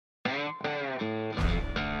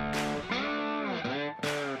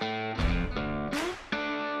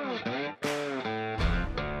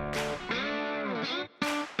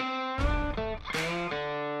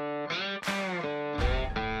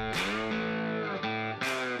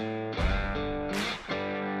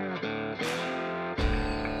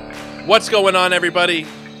What's going on, everybody?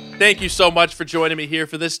 Thank you so much for joining me here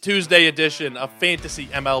for this Tuesday edition of Fantasy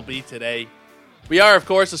MLB Today. We are, of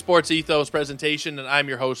course, a Sports Ethos presentation, and I'm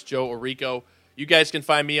your host, Joe Orico. You guys can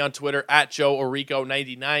find me on Twitter at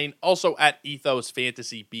JoeOrico99, also at Ethos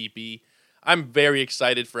Fantasy BB. I'm very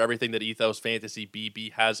excited for everything that Ethos Fantasy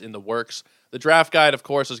BB has in the works. The draft guide, of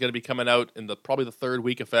course, is going to be coming out in probably the third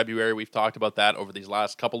week of February. We've talked about that over these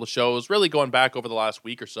last couple of shows, really going back over the last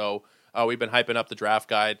week or so. We've been hyping up the draft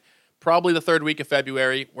guide. Probably the third week of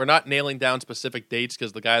February. We're not nailing down specific dates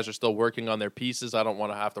because the guys are still working on their pieces. I don't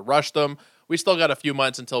want to have to rush them. We still got a few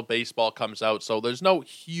months until baseball comes out, so there's no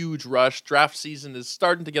huge rush. Draft season is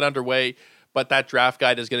starting to get underway, but that draft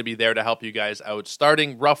guide is going to be there to help you guys out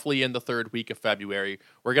starting roughly in the third week of February.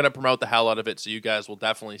 We're going to promote the hell out of it, so you guys will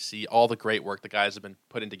definitely see all the great work the guys have been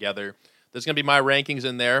putting together. There's going to be my rankings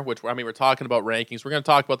in there, we're talking about rankings. We're going to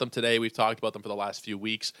talk about them today. We've talked about them for the last few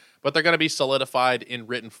weeks, but they're going to be solidified in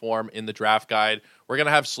written form in the draft guide. We're going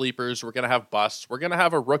to have sleepers. We're going to have busts. We're going to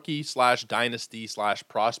have a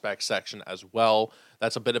rookie/dynasty/prospect section as well.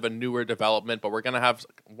 That's a bit of a newer development, but we're going to have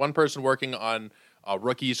one person working on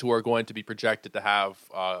rookies who are going to be projected to have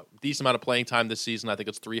a decent amount of playing time this season. I think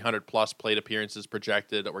it's 300-plus plate appearances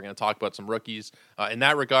projected. We're going to talk about some rookies in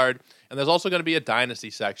that regard. And there's also going to be a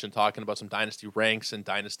dynasty section talking about some dynasty ranks and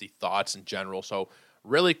dynasty thoughts in general. So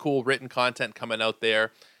really cool written content coming out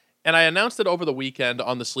there. And I announced it over the weekend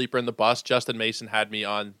on the Sleeper and the Bust. Justin Mason had me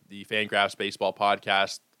on the Fangraphs Baseball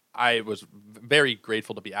podcast. I was very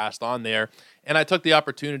grateful to be asked on there, and I took the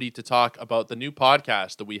opportunity to talk about the new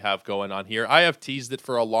podcast that we have going on here. I have teased it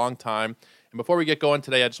for a long time, and before we get going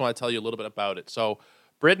today, I just want to tell you a little bit about it. So,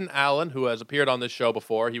 Britton Allen, who has appeared on this show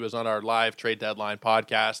before, he was on our live trade deadline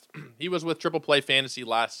podcast. He was with Triple Play Fantasy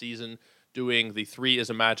last season doing the 3 is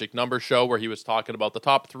a Magic Number show, where he was talking about the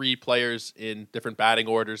top 3 players in different batting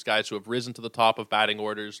orders, guys who have risen to the top of batting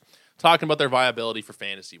orders, talking about their viability for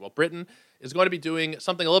fantasy. Well, Britton is going to be doing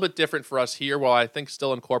something a little bit different for us here, while I think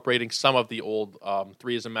still incorporating some of the old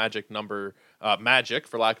 3 is a Magic Number magic,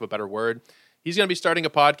 for lack of a better word. He's going to be starting a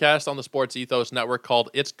podcast on the Sports Ethos Network called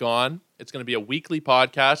It's Gone. It's going to be a weekly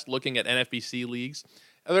podcast looking at NFBC leagues.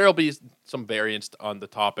 There will be some variance on the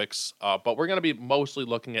topics, but we're going to be mostly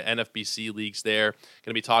looking at NFBC leagues there. Going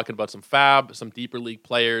to be talking about some FAB, some deeper league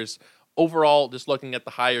players. Overall, just looking at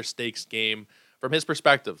the higher stakes game from his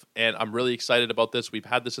perspective, and I'm really excited about this. We've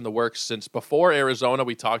had this in the works since before Arizona.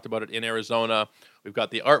 We talked about it in Arizona. We've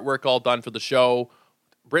got the artwork all done for the show.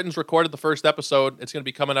 Britton's recorded the first episode. It's going to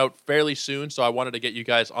be coming out fairly soon, so I wanted to get you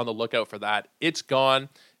guys on the lookout for that. It's gone.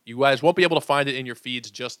 You guys won't be able to find it in your feeds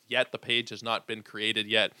just yet. The page has not been created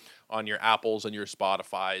yet on your Apples and your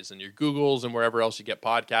Spotifys and your Googles and wherever else you get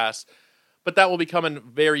podcasts. But that will be coming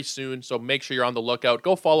very soon, so make sure you're on the lookout.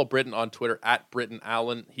 Go follow Britton on Twitter at Britton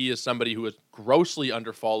Allen. He is somebody who is grossly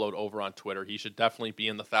underfollowed over on Twitter. He should definitely be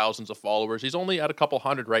in the thousands of followers. He's only at a couple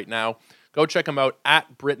hundred right now. Go check him out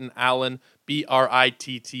at Britton Allen,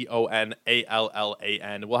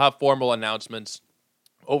 BrittonAllan. We'll have formal announcements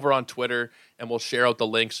over on Twitter, and we'll share out the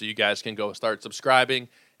link so you guys can go start subscribing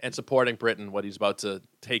and supporting Britton, what he's about to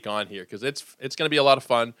take on here, because it's going to be a lot of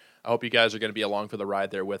fun. I hope you guys are going to be along for the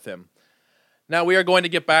ride there with him. Now, we are going to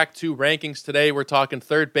get back to rankings today. We're talking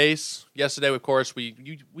third base. Yesterday, of course, we've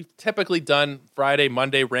typically done Friday,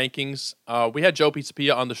 Monday rankings. We had Joe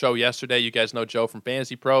Pizzapia on the show yesterday. You guys know Joe from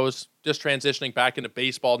Fantasy Pros. Just transitioning back into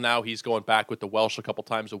baseball now. He's going back with the Welsh a couple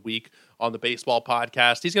times a week on the baseball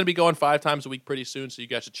podcast. He's going to be going 5 times a week pretty soon, so you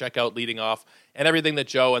guys should check out Leading Off and everything that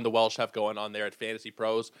Joe and the Welsh have going on there at Fantasy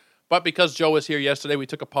Pros. But because Joe was here yesterday, we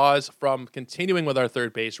took a pause from continuing with our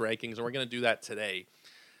third base rankings, and we're going to do that today.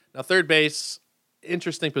 Now, third base,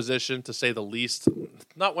 interesting position to say the least.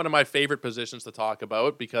 Not one of my favorite positions to talk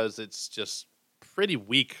about because it's just pretty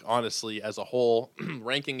weak, honestly, as a whole.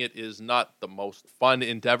 Ranking it is not the most fun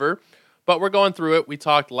endeavor, but we're going through it. We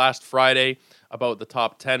talked last Friday about the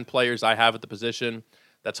top 10 players I have at the position.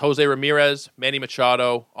 That's Jose Ramirez, Manny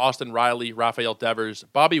Machado, Austin Riley, Rafael Devers,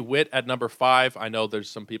 Bobby Witt at number 5. I know there's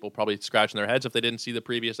some people probably scratching their heads if they didn't see the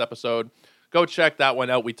previous episode. Go check that one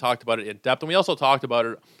out. We talked about it in depth, and we also talked about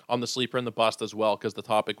it on the Sleeper and the Bust as well because the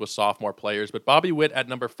topic was sophomore players. But Bobby Witt at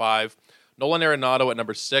number 5, Nolan Arenado at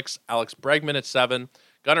number 6, Alex Bregman at 7,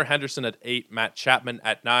 Gunnar Henderson at 8, Matt Chapman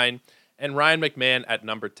at 9, and Ryan McMahon at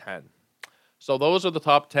number 10. So those are the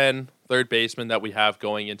top 10 third basemen that we have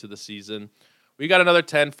going into the season. We got another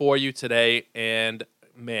 10 for you today, and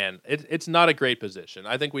man, it's not a great position.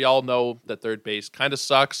 I think we all know that third base kind of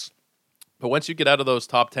sucks. But once you get out of those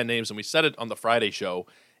top 10 names, and we said it on the Friday show,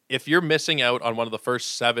 if you're missing out on one of the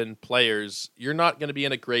first 7 players, you're not going to be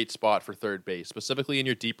in a great spot for third base, specifically in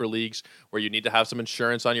your deeper leagues where you need to have some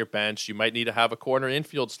insurance on your bench. You might need to have a corner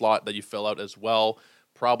infield slot that you fill out as well.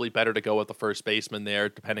 Probably better to go with the first baseman there,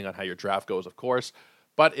 depending on how your draft goes, of course.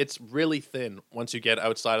 But it's really thin once you get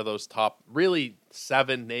outside of those top, really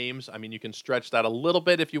 7 names. I mean, you can stretch that a little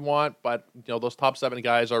bit if you want, but those top 7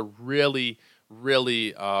 guys are really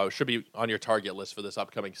should be on your target list for this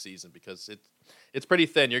upcoming season because it's pretty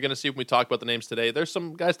thin. You're going to see when we talk about the names today. There's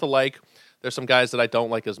some guys to like. There's some guys that I don't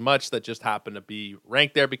like as much that just happen to be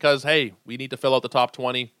ranked there because, hey, we need to fill out the top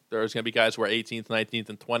 20. There's going to be guys who are 18th, 19th,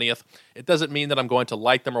 and 20th. It doesn't mean that I'm going to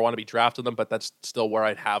like them or want to be drafting them, but that's still where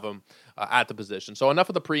I'd have them at the position. So enough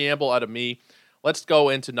of the preamble out of me. Let's go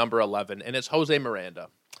into number 11, and it's Jose Miranda.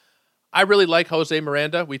 I really like Jose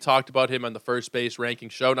Miranda. We talked about him on the first base ranking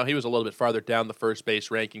show. Now, he was a little bit farther down the first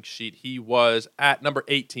base ranking sheet. He was at number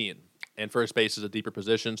 18, and first base is a deeper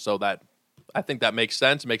position, so that I think that makes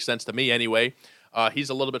sense. It makes sense to me anyway. He's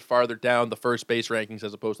a little bit farther down the first base rankings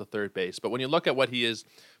as opposed to third base. But when you look at what he is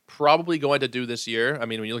probably going to do this year, I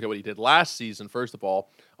mean, when you look at what he did last season, first of all,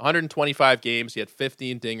 125 games, he had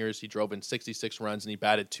 15 dingers, he drove in 66 runs, and he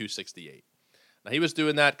batted .268. Now, he was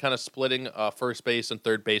doing that kind of splitting first base and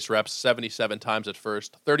third base reps 77 times at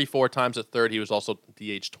first, 34 times at third. He was also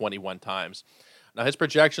DH 21 times. Now, his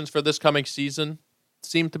projections for this coming season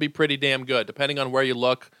seem to be pretty damn good. Depending on where you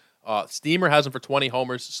look, Steamer has him for 20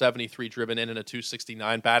 homers, 73 driven in, and a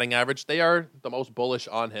 .269 batting average. They are the most bullish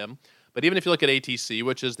on him. But even if you look at ATC,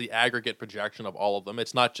 which is the aggregate projection of all of them,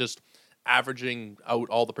 it's not just averaging out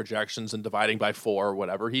all the projections and dividing by 4 or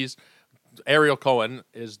whatever. Ariel Cohen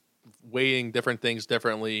is weighing different things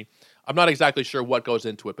differently. I'm not exactly sure what goes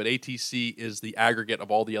into it, but ATC is the aggregate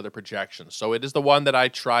of all the other projections. So it is the one that I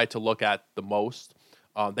try to look at the most.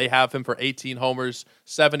 They have him for 18 homers,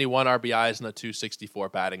 71 RBIs, and a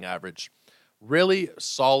 .264 batting average. Really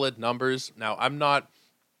solid numbers. Now, I'm not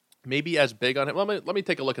maybe as big on him. Let me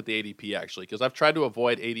take a look at the ADP, actually, because I've tried to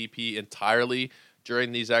avoid ADP entirely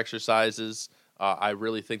during these exercises. I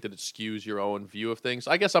really think that it skews your own view of things.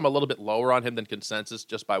 I guess I'm a little bit lower on him than consensus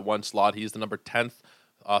just by one slot. He's the number 10th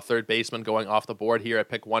third baseman going off the board here at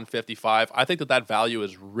pick 155. I think that value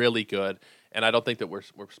is really good, and I don't think that we're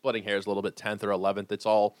splitting hairs a little bit 10th or 11th. It's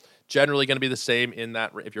all generally going to be the same in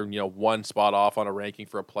that if you're one spot off on a ranking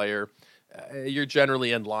for a player, you're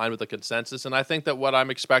generally in line with the consensus. And I think that what I'm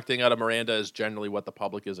expecting out of Miranda is generally what the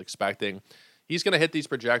public is expecting. He's going to hit these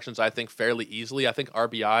projections, I think, fairly easily. I think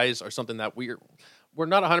RBIs are something that we're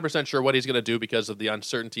not 100% sure what he's going to do because of the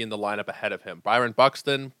uncertainty in the lineup ahead of him. Byron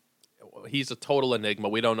Buxton, he's a total enigma.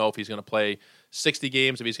 We don't know if he's going to play 60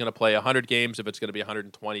 games, if he's going to play 100 games, if it's going to be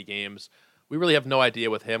 120 games. We really have no idea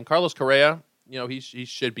with him. Carlos Correa, he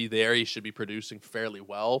should be there. He should be producing fairly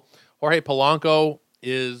well. Jorge Polanco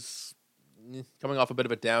is coming off a bit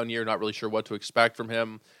of a down year. Not really sure what to expect from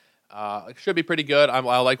him. It should be pretty good. I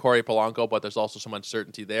like Jorge Polanco, but there's also some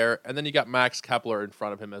uncertainty there. And then you got Max Kepler in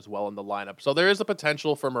front of him as well in the lineup. So there is a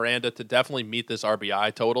potential for Miranda to definitely meet this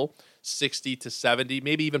RBI total, 60 to 70,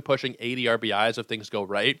 maybe even pushing 80 RBIs if things go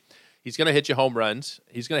right. He's going to hit you home runs.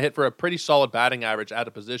 He's going to hit for a pretty solid batting average at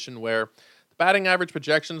a position where the batting average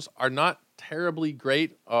projections are not terribly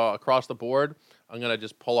great across the board. I'm going to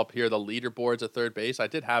just pull up here the leaderboards at third base. I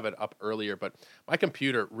did have it up earlier, but my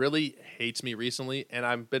computer really hates me recently, and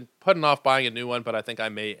I've been putting off buying a new one, but I think I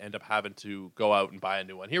may end up having to go out and buy a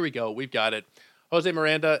new one. Here we go. We've got it. Jose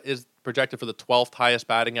Miranda is projected for the 12th highest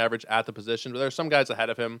batting average at the position, but there are some guys ahead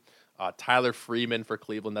of him. Tyler Freeman for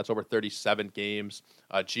Cleveland, that's over 37 games.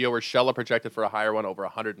 Gio Urshela projected for a higher one, over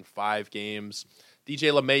 105 games.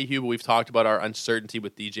 DJ LeMahieu, we've talked about our uncertainty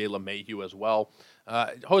with DJ LeMahieu as well.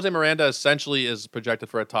 Jose Miranda essentially is projected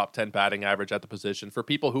for a top 10 batting average at the position for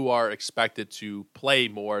people who are expected to play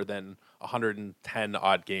more than 110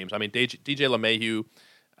 odd games. I mean, DJ LeMahieu,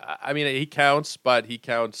 he counts, but he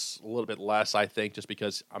counts a little bit less, I think, just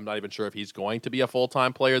because I'm not even sure if he's going to be a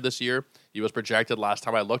full-time player this year. He was projected last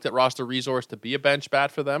time I looked at Roster Resource to be a bench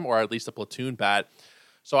bat for them, or at least a platoon bat.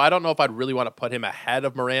 So I don't know if I'd really want to put him ahead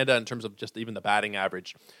of Miranda in terms of just even the batting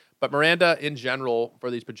average. But Miranda, in general,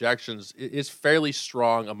 for these projections, is fairly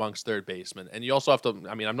strong amongst third basemen. And you also have to,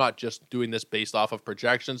 I'm not just doing this based off of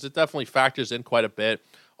projections. It definitely factors in quite a bit.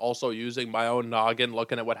 Also using my own noggin,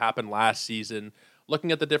 looking at what happened last season,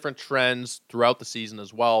 looking at the different trends throughout the season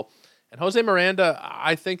as well. And Jose Miranda,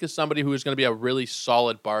 I think, is somebody who is going to be a really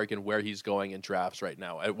solid bargain where he's going in drafts right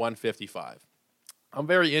now at 155. I'm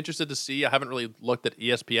very interested to see. I haven't really looked at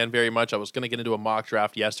ESPN very much. I was going to get into a mock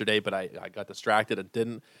draft yesterday, but I got distracted and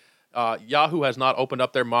didn't. Yahoo has not opened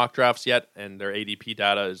up their mock drafts yet, and their ADP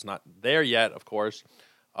data is not there yet, of course.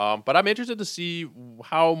 But I'm interested to see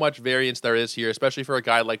how much variance there is here, especially for a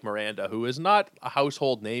guy like Miranda, who is not a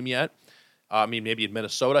household name yet. I mean, maybe in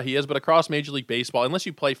Minnesota he is, but across Major League Baseball, unless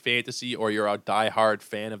you play fantasy or you're a diehard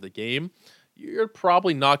fan of the game, you're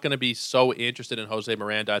probably not going to be so interested in Jose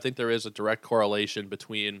Miranda. I think there is a direct correlation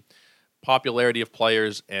between popularity of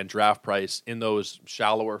players and draft price in those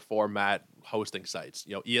shallower format hosting sites.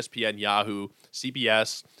 ESPN, Yahoo,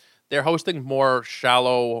 CBS, they're hosting more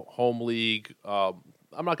shallow home league. I'm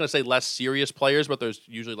not going to say less serious players, but there's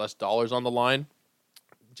usually less dollars on the line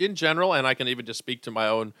in general. And I can even just speak to my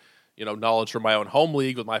own, knowledge from my own home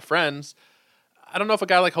league with my friends. I don't know if a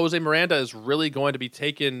guy like Jose Miranda is really going to be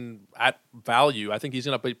taken at value. I think he's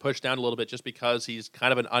going to be pushed down a little bit just because he's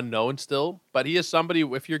kind of an unknown still. But he is somebody,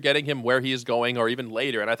 if you're getting him where he is going or even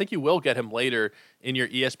later, and I think you will get him later in your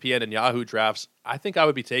ESPN and Yahoo drafts, I think I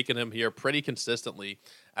would be taking him here pretty consistently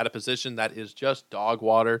at a position that is just dog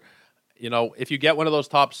water. If you get one of those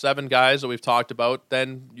top 7 guys that we've talked about,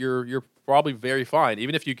 then you're probably very fine.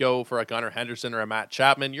 Even if you go for a Gunnar Henderson or a Matt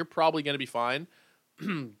Chapman, you're probably going to be fine.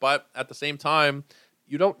 But at the same time,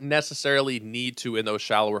 you don't necessarily need to in those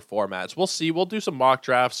shallower formats. We'll see. We'll do some mock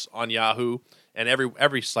drafts on Yahoo, and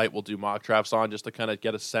every site will do mock drafts on just to kind of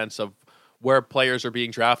get a sense of where players are being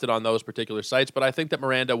drafted on those particular sites. But I think that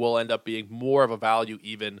Miranda will end up being more of a value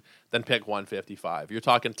even than pick 155. You're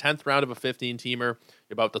talking 10th round of a 15-teamer, you're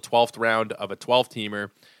about the 12th round of a 12-teamer.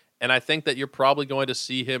 And I think that you're probably going to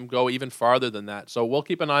see him go even farther than that. So we'll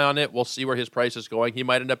keep an eye on it. We'll see where his price is going. He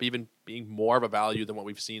might end up even being more of a value than what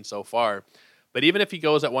we've seen so far. But even if he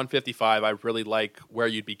goes at 155, I really like where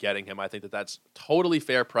you'd be getting him. I think that that's totally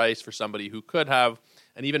fair price for somebody who could have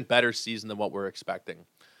an even better season than what we're expecting.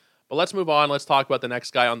 But let's move on. Let's talk about the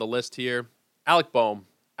next guy on the list here, Alec Bohm.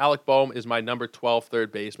 Alec Bohm is my number 12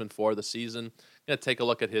 third baseman for the season. I'm going to take a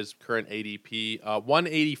look at his current ADP.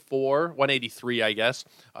 183, I guess.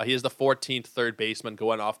 He is the 14th third baseman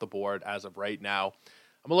going off the board as of right now.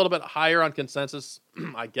 I'm a little bit higher on consensus,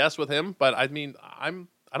 I guess, with him. But, I mean, I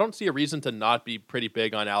don't see a reason to not be pretty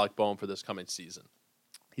big on Alec Bohm for this coming season.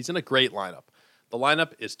 He's in a great lineup. The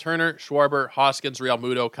lineup is Turner, Schwarber, Hoskins,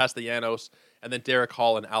 Realmuto, Castellanos, and then Derek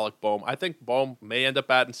Hall and Alec Bohm. I think Bohm may end up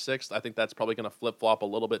batting 6th. I think that's probably going to flip-flop a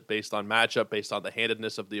little bit based on matchup, based on the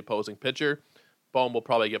handedness of the opposing pitcher. Bohm will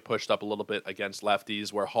probably get pushed up a little bit against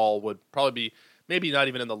lefties, where Hall would probably be maybe not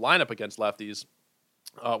even in the lineup against lefties,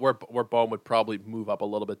 where Bohm would probably move up a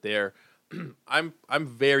little bit there. I'm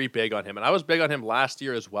very big on him, and I was big on him last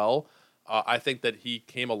year as well. I think that he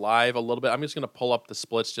came alive a little bit. I'm just going to pull up the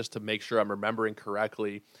splits just to make sure I'm remembering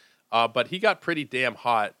correctly. But he got pretty damn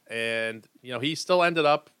hot, and he still ended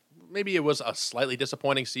up, maybe it was a slightly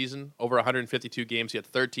disappointing season. Over 152 games, he had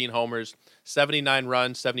 13 homers, 79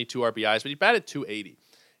 runs, 72 RBIs, but he batted .280.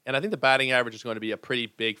 And I think the batting average is going to be a pretty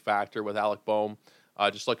big factor with Alec Bohm.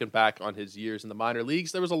 Just looking back on his years in the minor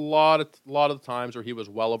leagues, there was a lot of times where he was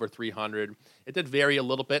well over 300. It did vary a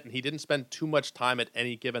little bit, and he didn't spend too much time at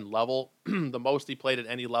any given level. The most he played at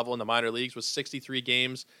any level in the minor leagues was 63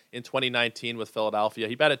 games in 2019 with Philadelphia.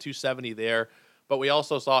 He batted .270 there, but we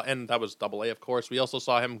also saw, and that was AA, of course, we also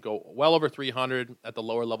saw him go well over 300 at the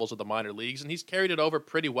lower levels of the minor leagues, and he's carried it over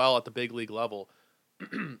pretty well at the big league level.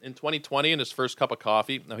 In 2020, in his first cup of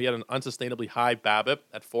coffee, now he had an unsustainably high BABIP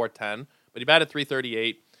at 410, but he batted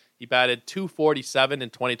 .338. He batted .247 in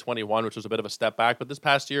 2021, which was a bit of a step back, but this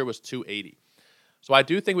past year was .280. So I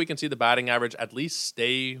do think we can see the batting average at least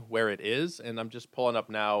stay where it is, and I'm just pulling up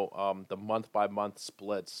now the month-by-month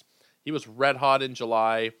splits. He was red hot in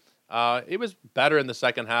July. It was better in the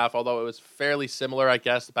second half, although it was fairly similar, I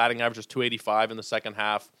guess. The batting average was .285 in the second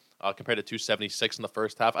half. Compared to .276 in the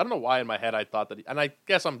first half. I don't know why in my head I thought that, and I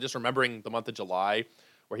guess I'm just remembering the month of July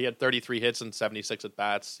where he had 33 hits and 76 at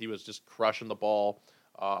bats. He was just crushing the ball.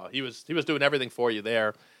 He was doing everything for you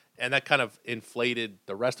there, and that kind of inflated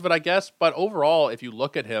the rest of it, I guess. But overall, if you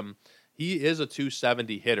look at him, he is a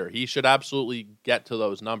 .270 hitter. He should absolutely get to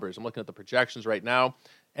those numbers. I'm looking at the projections right now.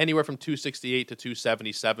 Anywhere from .268 to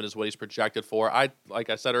 .277 is what he's projected for.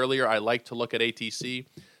 Like I said earlier, I like to look at ATC.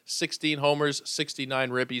 16 homers, 69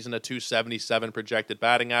 ribbies, and a .277 projected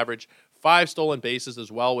batting average. 5 stolen bases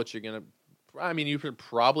as well, which you're going to, you could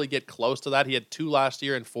probably get close to that. He had 2 last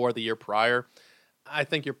year and 4 the year prior. I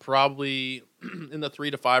think you're probably in the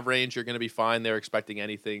 3 to 5 range. You're going to be fine there, expecting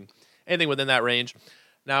anything within that range.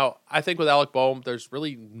 Now, I think with Alec Bohm, there's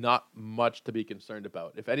really not much to be concerned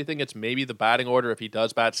about. If anything, it's maybe the batting order. If he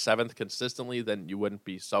does bat 7th consistently, then you wouldn't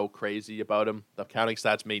be so crazy about him. The counting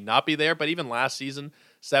stats may not be there, but even last season,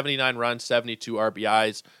 79 runs, 72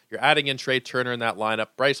 RBIs. You're adding in Trey Turner in that lineup.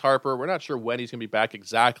 Bryce Harper, we're not sure when he's going to be back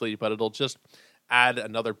exactly, but it'll just add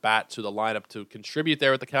another bat to the lineup to contribute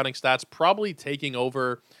there with the counting stats, probably taking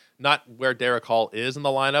over not where Derek Hall is in the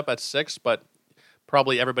lineup at 6, but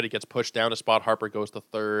probably everybody gets pushed down a spot. Harper goes to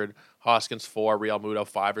 3rd, Hoskins 4, Realmuto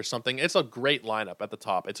 5 or something. It's a great lineup at the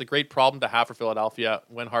top. It's a great problem to have for Philadelphia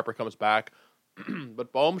when Harper comes back.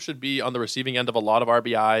 But Bohm should be on the receiving end of a lot of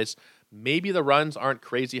RBIs. Maybe the runs aren't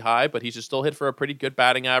crazy high, but he should still hit for a pretty good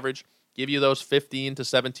batting average, give you those 15 to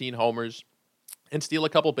 17 homers, and steal a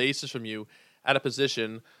couple bases from you at a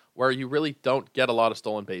position where you really don't get a lot of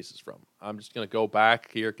stolen bases from. I'm just going to go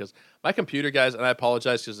back here because my computer, guys, and I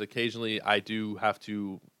apologize because occasionally I do have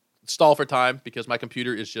to stall for time because my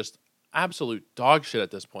computer is just absolute dog shit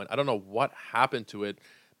at this point. I don't know what happened to it.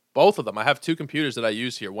 Both of them. I have 2 computers that I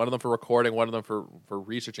use here. One of them for recording, one of them for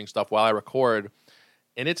researching stuff while I record,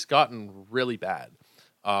 and it's gotten really bad.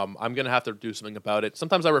 I'm going to have to do something about it.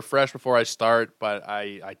 Sometimes I refresh before I start, but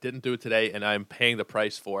I didn't do it today, and I'm paying the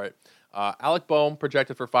price for it. Alec Bohm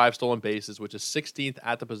projected for 5 stolen bases, which is 16th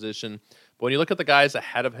at the position. But when you look at the guys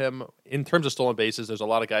ahead of him, in terms of stolen bases, there's a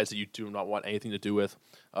lot of guys that you do not want anything to do with.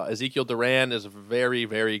 Ezekiel Duran is very,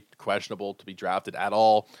 very questionable to be drafted at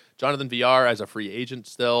all. Jonathan Villar as a free agent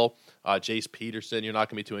still. Jace Peterson, you're not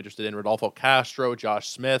going to be too interested in. Rodolfo Castro, Josh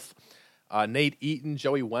Smith. Nate Eaton,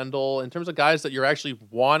 Joey Wendell. In terms of guys that you're actually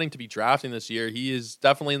wanting to be drafting this year, he is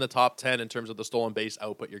definitely in the top 10 in terms of the stolen base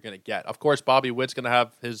output you're going to get. Of course, Bobby Witt's going to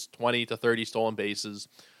have his 20 to 30 stolen bases.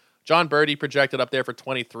 John Birdie projected up there for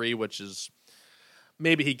 23, which is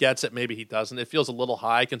maybe he gets it, maybe he doesn't. It feels a little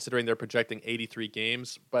high considering they're projecting 83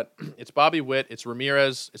 games. But it's Bobby Witt, it's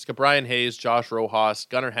Ramirez, it's Cabrian Hayes, Josh Rojas,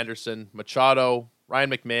 Gunnar Henderson, Machado, Ryan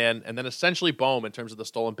McMahon, and then essentially Bohm in terms of the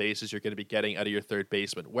stolen bases you're going to be getting out of your third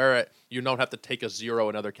baseman, where you don't have to take a 0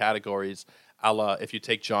 in other categories, a la if you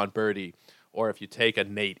take John Birdie or if you take a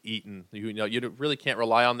Nate Eaton. You really can't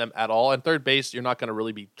rely on them at all. And third base, you're not going to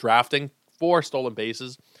really be drafting 4 stolen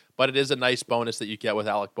bases, but it is a nice bonus that you get with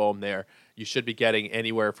Alec Bohm there. You should be getting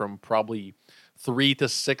anywhere from probably 3 to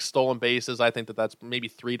 6 stolen bases. I think that's maybe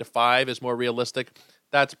 3 to 5 is more realistic.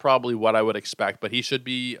 That's probably what I would expect, but he should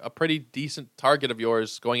be a pretty decent target of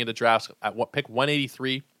yours going into drafts at pick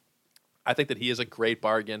 183. I think that he is a great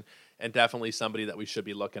bargain and definitely somebody that we should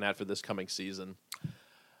be looking at for this coming season.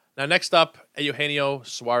 Now, next up, Eugenio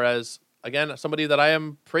Suarez. Again, somebody that I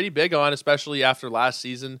am pretty big on, especially after last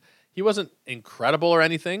season. He wasn't incredible or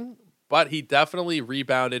anything, but he definitely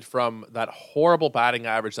rebounded from that horrible batting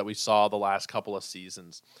average that we saw the last couple of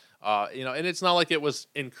seasons. And it's not like it was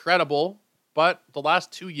incredible, but the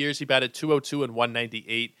last 2 years he batted 202 and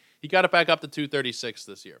 198. He got it back up to 236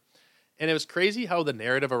 this year. And it was crazy how the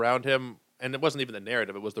narrative around him, and it wasn't even the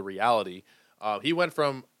narrative, it was the reality. He went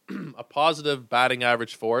from a positive batting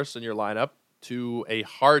average force in your lineup to a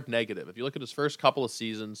hard negative. If you look at his first couple of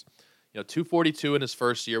seasons, 242 in his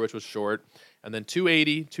first year, which was short, and then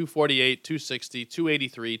 280, 248, 260,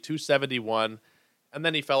 283, 271, and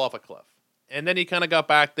then he fell off a cliff. And then he kind of got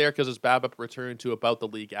back there because his BABIP returned to about the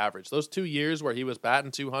league average. Those 2 years where he was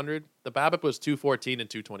batting 200, the BABIP was 214 and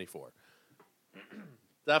 224.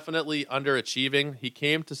 Definitely underachieving. He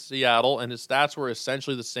came to Seattle, and his stats were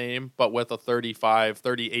essentially the same, but with a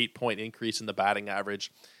 38-point increase in the batting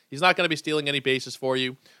average. He's not going to be stealing any bases for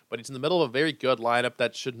you, but he's in the middle of a very good lineup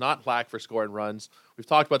that should not lack for scoring runs. We've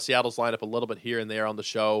talked about Seattle's lineup a little bit here and there on the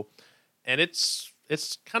show, and it's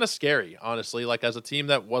kind of scary, honestly. Like, as a team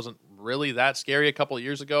that wasn't really that scary a couple of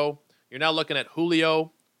years ago, you're now looking at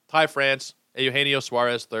Julio, Ty France, Eugenio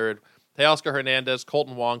Suarez third, Teoscar Hernandez,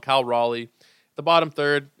 Colton Wong, Kyle Raleigh. The bottom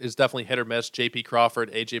third is definitely hit or miss. J.P. Crawford,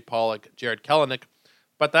 A.J. Pollock, Jared Kelenic.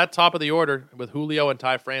 But that top of the order, with Julio and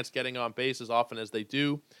Ty France getting on base as often as they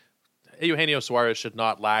do, Eugenio Suarez should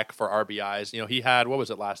not lack for RBIs. He had, what was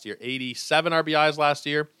it last year? 87 RBIs last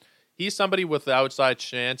year. He's somebody with the outside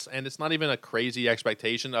chance, and it's not even a crazy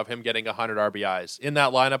expectation of him getting 100 RBIs. In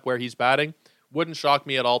that lineup where he's batting, wouldn't shock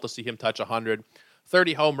me at all to see him touch 100.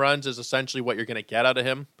 30 home runs is essentially what you're going to get out of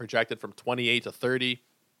him, projected from 28 to 30.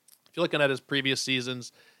 If you're looking at his previous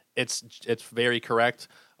seasons, it's very correct.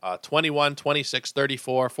 21, 26,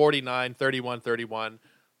 34, 49, 31, 31.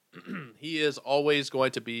 He is always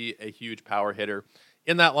going to be a huge power hitter.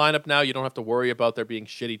 In that lineup now, you don't have to worry about there being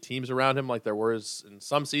shitty teams around him like there was in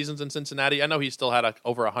some seasons in Cincinnati. I know he still had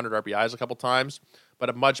over 100 RBIs a couple times, but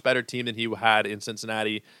a much better team than he had in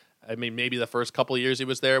Cincinnati. I mean, maybe the first couple of years he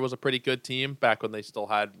was there was a pretty good team back when they still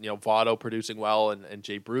had, Votto producing well and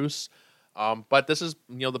Jay Bruce. But this is,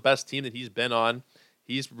 the best team that he's been on.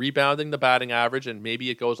 He's rebounding the batting average, and maybe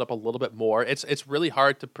it goes up a little bit more. It's really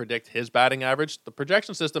hard to predict his batting average. The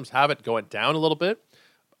projection systems have it going down a little bit,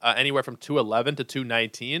 anywhere from 211 to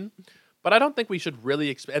 219. But I don't think we should really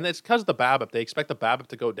expect, and it's because of the BABIP. They expect the BABIP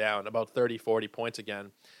to go down about 30, 40 points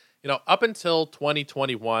again. Up until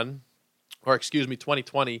 2021, or excuse me,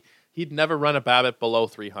 2020, he'd never run a BABIP below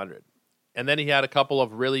 300. And then he had a couple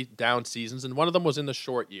of really down seasons, and one of them was in the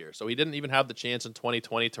short year. So he didn't even have the chance in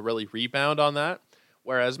 2020 to really rebound on that.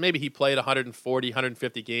 Whereas maybe he played 140,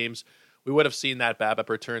 150 games, we would have seen that BABIP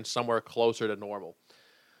return somewhere closer to normal.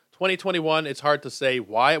 2021, it's hard to say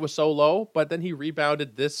why it was so low, but then he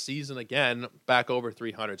rebounded this season again back over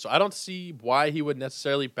 300. So I don't see why he would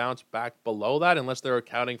necessarily bounce back below that unless they're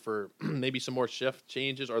accounting for maybe some more shift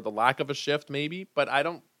changes or the lack of a shift maybe. But I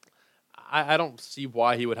don't see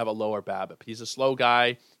why he would have a lower BABIP. He's a slow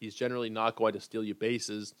guy. He's generally not going to steal you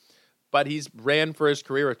bases. But he's ran for his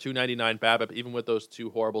career a 299 BABIP, even with those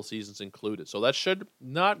two horrible seasons included. So that should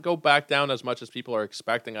not go back down as much as people are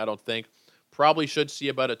expecting, I don't think. Probably should see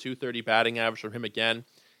about a 230 batting average from him again,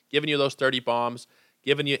 giving you those 30 bombs,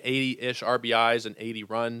 giving you 80-ish RBIs and 80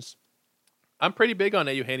 runs. I'm pretty big on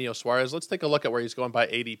Eugenio Suarez. Let's take a look at where he's going by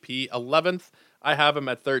ADP. 11th, I have him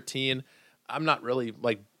at 13. I'm not really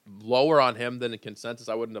lower on him than the consensus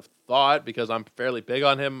I wouldn't have thought because I'm fairly big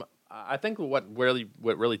on him. I think what really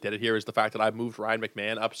did it here is the fact that I moved Ryan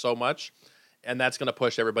McMahon up so much, and that's going to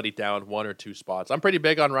push everybody down one or two spots. I'm pretty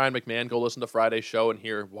big on Ryan McMahon. Go listen to Friday's show and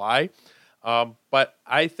hear why. But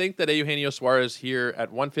I think that Eugenio Suarez here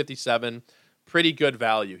at 157, pretty good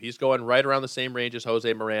value. He's going right around the same range as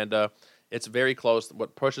Jose Miranda. It's very close.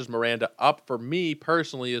 What pushes Miranda up for me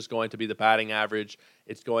personally is going to be the batting average.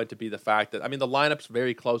 It's going to be the fact that, the lineup's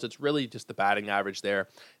very close. It's really just the batting average there.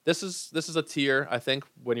 This is a tier, I think,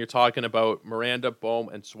 when you're talking about Miranda, Bohm,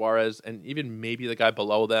 and Suarez, and even maybe the guy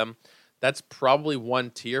below them. That's probably one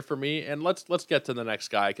tier for me. And let's get to the next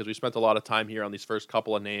guy because we spent a lot of time here on these first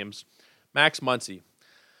couple of names. Max Muncy.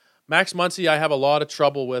 Max Muncy, I have a lot of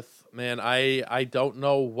trouble with. Man, I don't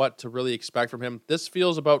know what to really expect from him. This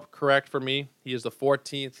feels about correct for me. He is the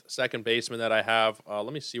 14th second baseman that I have.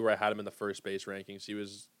 Let me see where I had him in the first base rankings. He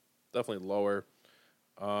was definitely lower.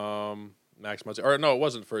 Max Muncy. Or no, it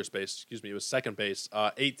wasn't first base. Excuse me. It was second base.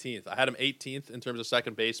 18th. I had him 18th in terms of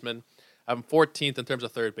second baseman. I have him 14th in terms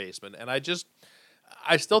of third baseman. And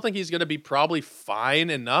I still think he's going to be probably fine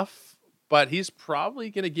enough. But he's probably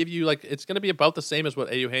going to give you, it's going to be about the same as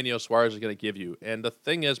what Eugenio Suarez is going to give you. And the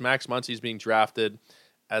thing is, Max Muncy is being drafted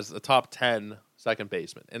as the top 10 second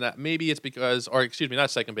baseman. And maybe it's because, or excuse me,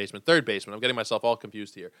 not second baseman, third baseman. I'm getting myself all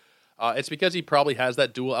confused here. It's because he probably has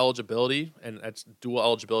that dual eligibility, and that's dual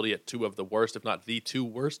eligibility at two of the worst, if not the two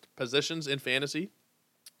worst positions in fantasy.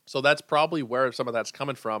 So that's probably where some of that's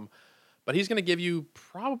coming from. But he's going to give you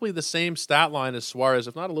probably the same stat line as Suarez,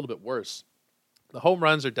 if not a little bit worse. The home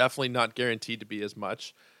runs are definitely not guaranteed to be as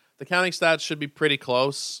much. The counting stats should be pretty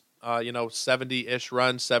close. 70-ish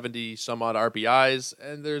runs, 70 some odd RBIs,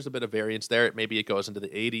 and there's a bit of variance there. Maybe it goes into the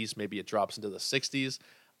 80s, maybe it drops into the 60s.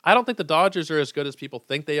 I don't think the Dodgers are as good as people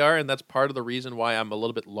think they are, and that's part of the reason why I'm a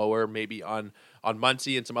little bit lower maybe on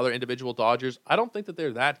Muncy and some other individual Dodgers. I don't think that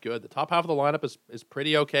they're that good. The top half of the lineup is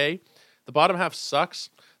pretty okay. The bottom half sucks.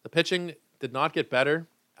 The pitching did not get better.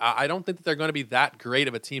 I don't think that they're going to be that great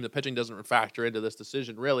of a team. The pitching doesn't factor into this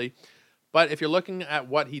decision, really. But if you're looking at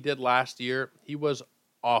what he did last year, he was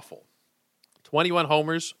awful. 21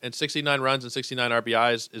 homers and 69 runs and 69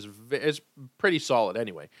 RBIs is pretty solid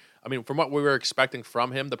anyway. From what we were expecting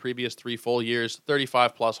from him the previous 3 full years,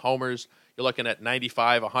 35-plus homers. You're looking at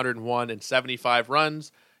 95, 101, and 75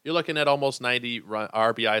 runs. You're looking at almost 90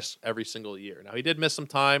 RBIs every single year. Now, he did miss some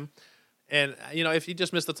time. And, if you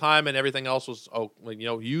just missed the time and everything else was,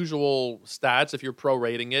 usual stats, if you're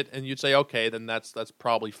prorating it, and you'd say, okay, then that's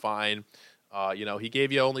probably fine. He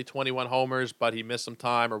gave you only 21 homers, but he missed some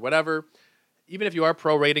time or whatever. Even if you are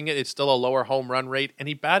prorating it, it's still a lower home run rate. And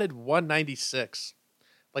he batted 196.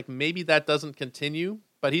 Maybe that doesn't continue,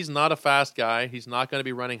 but he's not a fast guy. He's not going to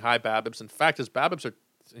be running high BABIPs. In fact, his BABIPs are,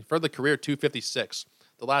 for the career, 256.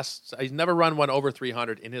 He's never run one over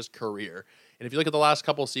 300 in his career. And if you look at the last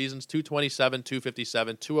couple of seasons, 227,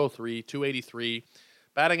 257, 203, 283.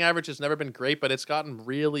 Batting average has never been great, but it's gotten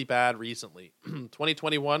really bad recently.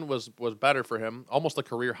 2021 was better for him, almost a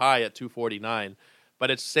career high at 249.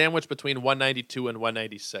 But it's sandwiched between 192 and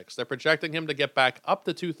 196. They're projecting him to get back up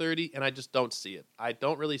to 230, and I just don't see it. I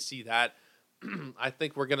don't really see that. I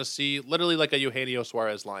think we're going to see literally like a Eugenio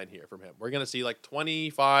Suarez line here from him. We're going to see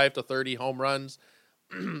 25 to 30 home runs.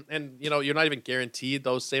 And, you're not even guaranteed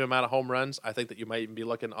those same amount of home runs. I think that you might even be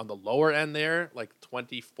looking on the lower end there,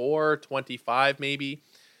 24, 25 maybe.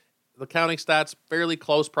 The counting stats, fairly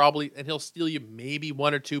close probably, and he'll steal you maybe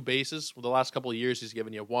 1 or 2 bases. Well, the last couple of years, he's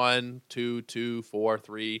given you 1, 2, 2, 4,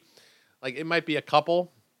 3. It might be a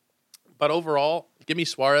couple, But overall, give me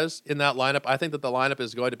Suarez in that lineup. I think that the lineup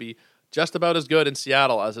is going to be just about as good in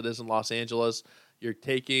Seattle as it is in Los Angeles. You're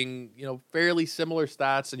taking, fairly similar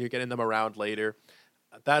stats and you're getting them around later.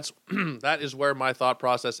 That is where my thought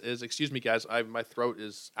process is. Excuse me, guys. My throat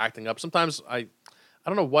is acting up. Sometimes I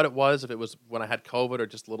don't know what it was, if it was when I had COVID or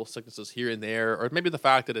just little sicknesses here and there, or maybe the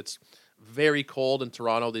fact that it's very cold in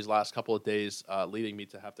Toronto these last couple of days, leading me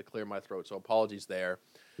to have to clear my throat. So apologies there.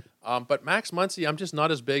 But Max Muncy, I'm just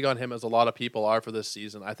not as big on him as a lot of people are for this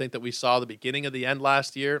season. I think that we saw the beginning of the end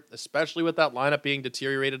last year, especially with that lineup being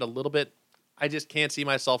deteriorated a little bit. I just can't see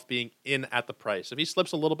myself being in at the price. If he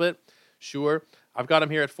slips a little bit, sure. I've got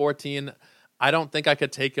him here at 14. I don't think I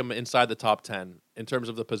could take him inside the top 10 in terms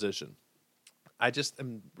of the position. I just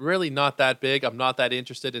am really not that big. I'm not that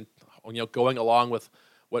interested in going along with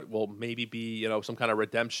what will maybe be some kind of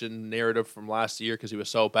redemption narrative from last year because he was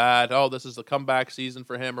so bad. Oh, this is the comeback season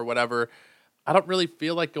for him or whatever. I don't really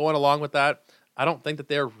feel like going along with that. I don't think that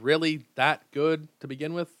they're really that good to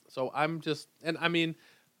begin with. So I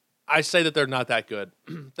say that they're not that good.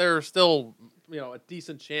 They're still a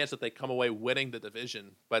decent chance that they come away winning the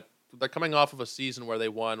division, but they're coming off of a season where they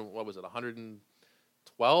won,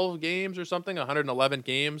 112 games or something, 111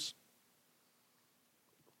 games.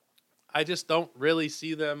 I just don't really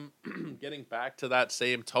see them getting back to that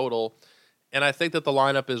same total, and I think that the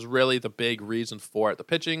lineup is really the big reason for it. The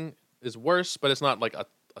pitching is worse, but it's not like a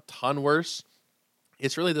ton worse.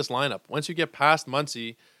 It's really this lineup. Once you get past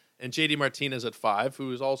Muncy and JD Martinez at 5,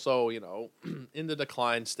 who is also, in the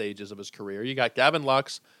decline stages of his career. You got Gavin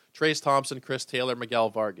Lux, Trace Thompson, Chris Taylor, Miguel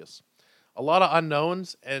Vargas. A lot of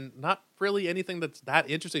unknowns and not really anything that's that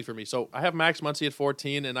interesting for me. So I have Max Muncy at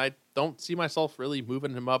 14, and I don't see myself really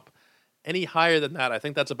moving him up any higher than that. I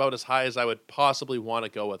think that's about as high as I would possibly want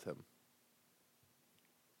to go with him.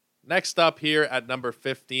 Next up here at number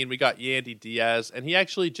 15, we got Yandy Diaz, and he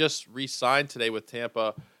actually just re-signed today with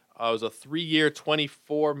Tampa. It was a 3-year,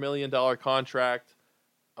 $24 million contract.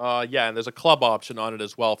 And there's a club option on it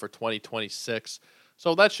as well for 2026.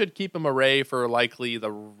 So that should keep him array for likely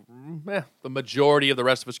the majority of the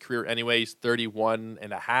rest of his career anyway. He's 31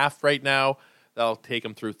 and a half right now. That'll take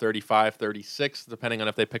him through 35, 36, depending on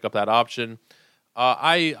if they pick up that option.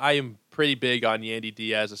 I am pretty big on Yandy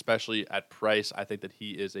Diaz, especially at price. I think that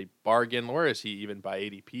he is a bargain. Where is he even by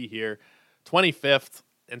ADP here? 25th.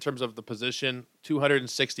 In terms of the position,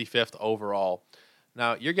 265th overall.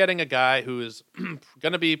 Now, you're getting a guy who is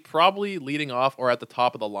going to be probably leading off or at the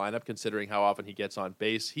top of the lineup, considering how often he gets on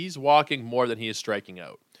base. He's walking more than he is striking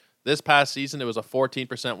out. This past season, it was a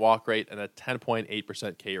 14% walk rate and a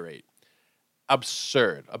 10.8% K rate.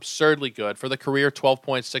 Absurdly good. For the career,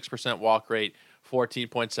 12.6% walk rate,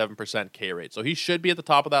 14.7% K rate. So he should be at the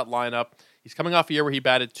top of that lineup. He's coming off a year where he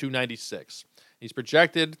batted .296. He's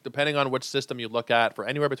projected, depending on which system you look at, for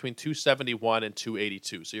anywhere between 271 and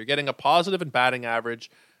 282. So you're getting a positive in batting average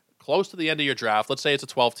close to the end of your draft. Let's say it's a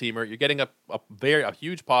 12-teamer. You're getting a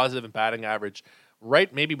huge positive in batting average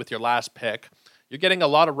right maybe with your last pick. You're getting a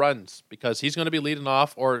lot of runs because he's going to be leading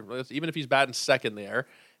off, or even if he's batting second there.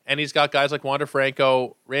 And he's got guys like Wander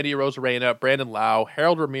Franco, Randy Arozarena, Brandon Lau,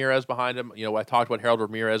 Harold Ramirez behind him. I talked about Harold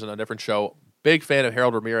Ramirez in a different show. Big fan of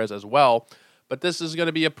Harold Ramirez as well. But this is going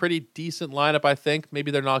to be a pretty decent lineup, I think. Maybe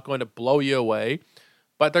they're not going to blow you away,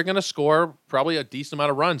 but they're going to score probably a decent amount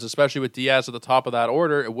of runs, especially with Diaz at the top of that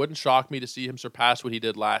order. It wouldn't shock me to see him surpass what he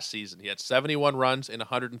did last season. He had 71 runs in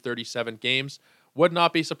 137 games. Would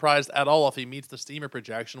not be surprised at all if he meets the Steamer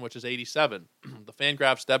projection, which is 87. The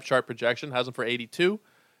Fangraphs depth chart projection has him for 82,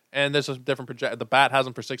 and there's a different projection. The BAT has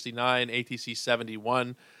him for 69, ATC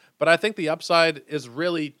 71. But I think the upside is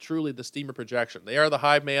really, truly the Steamer projection. They are the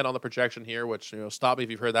high man on the projection here, which, stop me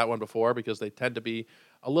if you've heard that one before, because they tend to be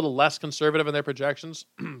a little less conservative in their projections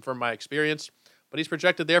from my experience. But he's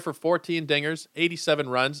projected there for 14 dingers, 87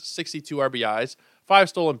 runs, 62 RBIs, 5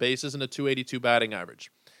 stolen bases, and a 282 batting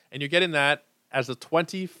average. And you're getting that as the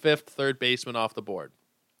 25th third baseman off the board.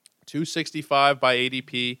 265 by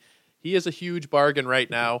ADP. He is a huge bargain right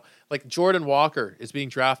now. Like Jordan Walker is being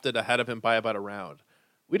drafted ahead of him by about a round.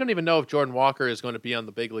 We don't even know if Jordan Walker is going to be on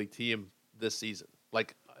the big league team this season.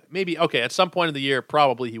 Like, maybe, okay, at some point in the year,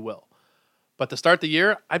 probably he will. But to start the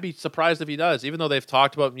year, I'd be surprised if he does. Even though they've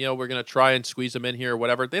talked about, we're going to try and squeeze him in here or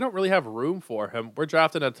whatever, they don't really have room for him. We're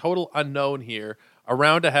drafting a total unknown here, a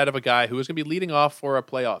round ahead of a guy who is going to be leading off for a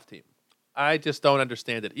playoff team. I just don't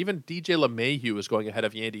understand it. Even DJ LeMahieu is going ahead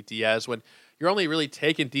of Yandy Diaz when you're only really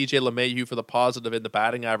taking DJ LeMahieu for the positive in the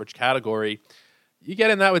batting average category. You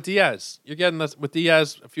get in that with Diaz. You're getting this with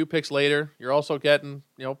Diaz a few picks later. You're also getting,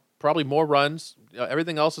 probably more runs.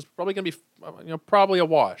 Everything else is probably going to be, probably a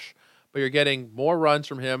wash. But you're getting more runs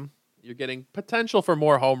from him, You're getting potential for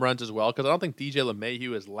more home runs as well, because I don't think DJ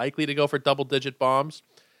LeMahieu is likely to go for double-digit bombs.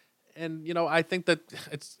 And, I think that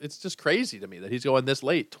it's just crazy to me that he's going this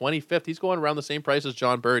late, 25th. He's going around the same price as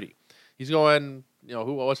John Birdie. He's going,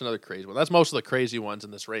 what's another crazy one? That's most of the crazy ones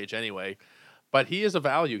in this range anyway. But he is a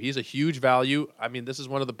value. He's a huge value. I mean, this is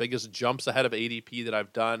one of the biggest jumps ahead of ADP that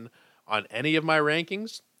I've done on any of my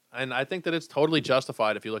rankings. And I think that it's totally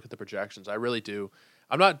justified if you look at the projections. I really do.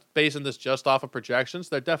 I'm not basing this just off of projections.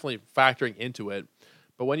 They're definitely factoring into it.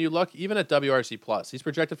 But when you look even at WRC Plus, he's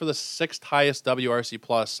projected for the 6th highest WRC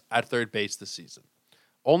Plus at third base this season.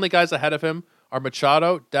 Only guys ahead of him are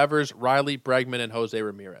Machado, Devers, Riley, Bregman, and Jose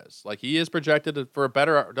Ramirez. Like, he is projected for a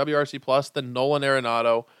better WRC Plus than Nolan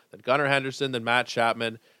Arenado, than Gunnar Henderson, than Matt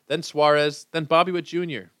Chapman, than Suarez, than Bobby Witt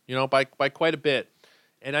Jr., by quite a bit.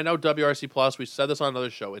 And I know WRC Plus, we said this on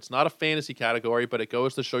another show, it's not a fantasy category, but it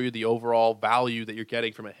goes to show you the overall value that you're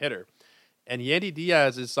getting from a hitter. And Yandy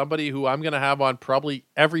Diaz is somebody who I'm going to have on probably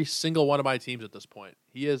every single one of my teams at this point.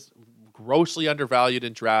 He is grossly undervalued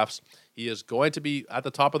in drafts. He is going to be at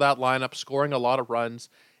the top of that lineup, scoring a lot of runs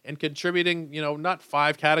and contributing, not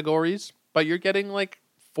 5 categories, but you're getting like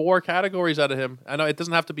 4 categories out of him. I know it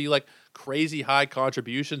doesn't have to be like crazy high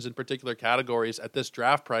contributions in particular categories at this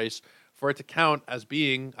draft price for it to count as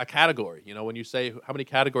being a category. When you say how many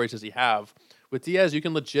categories does he have, with Diaz, you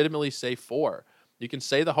can legitimately say 4. You can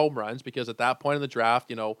say the home runs because at that point in the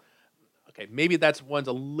draft, okay, maybe that's one's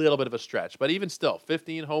a little bit of a stretch, but even still,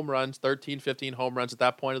 15 home runs, 13, 15 home runs at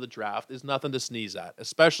that point of the draft is nothing to sneeze at,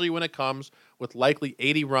 especially when it comes with likely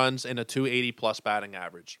 80 runs and a 280-plus batting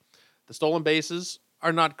average. The stolen bases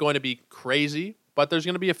are not going to be crazy, but there's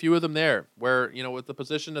going to be a few of them there where, with the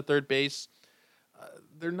position at third base,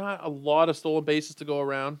 there are not a lot of stolen bases to go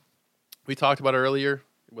around. We talked about earlier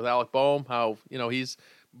with Alec Boehm how, he's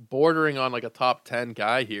bordering on like a top 10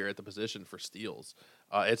 guy here at the position for steals.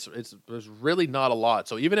 There's really not a lot.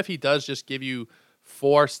 So even if he does just give you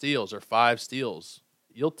 4 steals or 5 steals,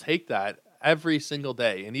 you'll take that every single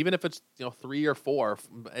day. And even if it's 3 or 4,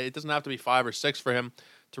 it doesn't have to be 5 or 6 for him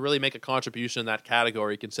to really make a contribution in that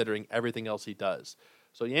category, considering everything else he does.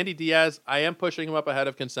 So Yandy Diaz, I am pushing him up ahead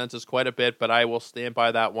of consensus quite a bit, but I will stand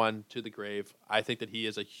by that one to the grave. I think that he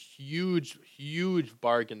is a huge, huge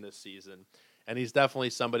bargain this season. And he's definitely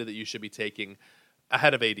somebody that you should be taking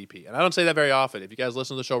ahead of ADP. And I don't say that very often. If you guys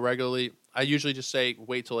listen to the show regularly, I usually just say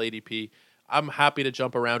wait till ADP. I'm happy to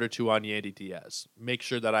jump a round or 2 on Yandy Diaz. Make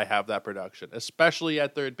sure that I have that production, especially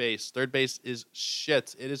at third base. Third base is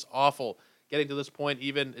shit. It is awful. Getting to this point,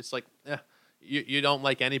 even, it's like, you don't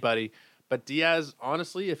like anybody. But Diaz,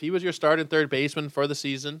 honestly, if he was your starting third baseman for the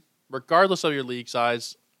season, regardless of your league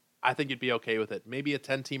size, I think you'd be okay with it. Maybe a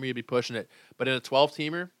 10-teamer, you'd be pushing it. But in a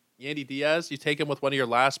 12-teamer, Yandy Diaz, you take him with one of your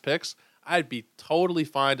last picks, I'd be totally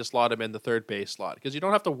fine to slot him in the third base slot because you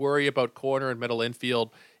don't have to worry about corner and middle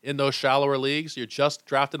infield in those shallower leagues. You're just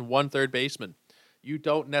drafting one third baseman. You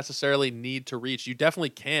don't necessarily need to reach. You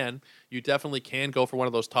definitely can. You definitely can go for one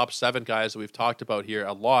of those top 7 guys that we've talked about here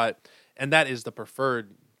a lot, and that is the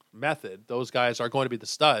preferred method. Those guys are going to be the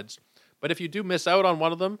studs. But if you do miss out on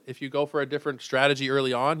one of them, if you go for a different strategy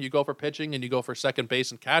early on, you go for pitching and you go for second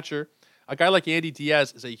base and catcher, a guy like Yandy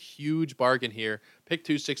Diaz is a huge bargain here. Pick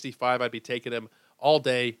 265, I'd be taking him all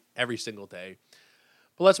day, every single day.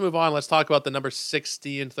 But let's move on. Let's talk about the number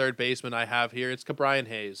 16 third baseman I have here. It's Ke'Bryan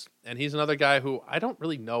Hayes. And he's another guy who I don't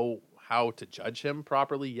really know how to judge him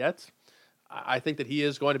properly yet. I think that he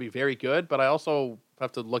is going to be very good, but I also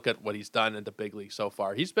have to look at what he's done in the big league so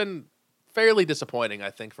far. He's been fairly disappointing,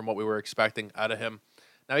 I think, from what we were expecting out of him.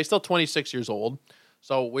 Now, he's still 26 years old.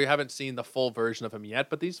 So we haven't seen the full version of him yet,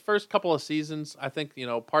 but these first couple of seasons, I think,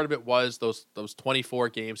 part of it was those 24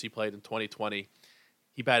 games he played in 2020.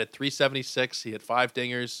 He batted .376. He had 5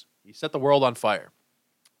 dingers. He set the world on fire.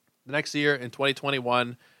 The next year, in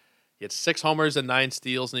 2021, he had 6 homers and 9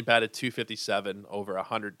 steals, and he batted .257 over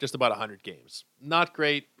 100, just about 100 games. Not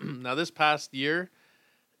great. Now, this past year,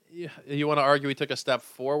 you want to argue he took a step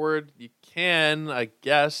forward? You can, I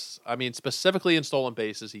guess. I mean, specifically in stolen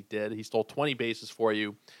bases, he did. He stole 20 bases for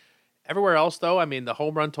you. Everywhere else, though, I mean, the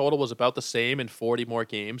home run total was about the same in 40 more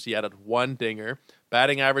games. He added 1 dinger.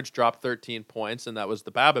 Batting average dropped 13 points, and that was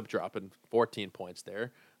the BABIP dropping 14 points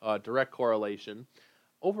there. Direct correlation.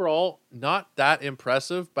 Overall, not that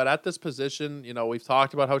impressive, but at this position, we've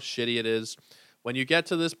talked about how shitty it is. When you get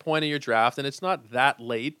to this point in your draft, and it's not that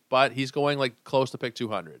late, but he's going like close to pick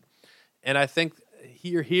 200. And I think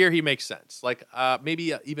here he makes sense. Like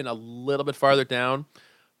maybe even a little bit farther down.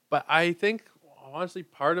 But I think, honestly,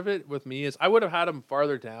 part of it with me is I would have had him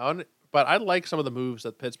farther down, but I like some of the moves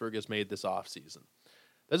that Pittsburgh has made this offseason.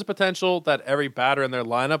 there's a potential that every batter in their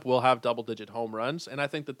lineup will have double-digit home runs, and I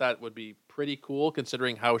think that would be pretty cool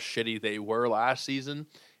considering how shitty they were last season.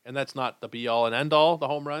 And that's not the be-all and end-all, the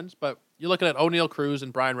home runs, but you're looking at O'Neal Cruz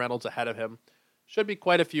and Brian Reynolds ahead of him. Should be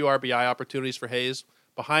quite a few RBI opportunities for Hayes.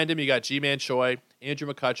 Behind him, you got G-Man Choi,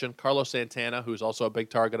 Andrew McCutchen, Carlos Santana, who's also a big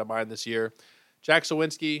target of mine this year, Jack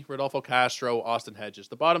Sawinski, Rodolfo Castro, Austin Hedges.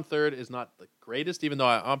 The bottom third is not the greatest, even though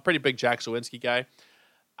I'm a pretty big Jack Sawinski guy.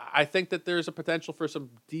 I think that there's a potential for some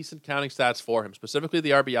decent counting stats for him, specifically the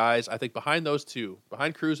RBIs. I think behind those two,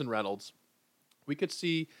 behind Cruz and Reynolds, we could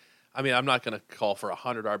see, I mean, I'm not going to call for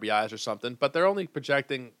 100 RBIs or something, but they're only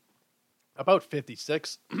projecting about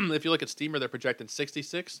 56. If you look at Steamer, they're projecting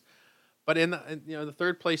 66. But in the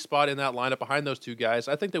third place spot in that lineup behind those two guys,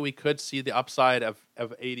 I think that we could see the upside of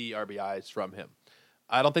 80 RBIs from him.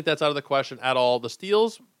 I don't think that's out of the question at all. The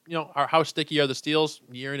steals, how sticky are the steals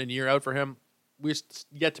year in and year out for him? We're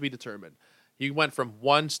yet to be determined. He went from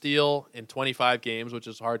 1 steal in 25 games, which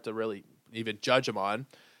is hard to really even judge him on,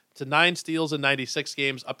 to 9 steals in 96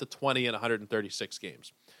 games, up to 20 in 136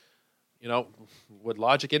 games. Would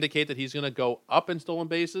logic indicate that he's going to go up in stolen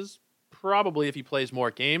bases? Probably if he plays more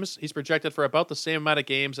games. He's projected for about the same amount of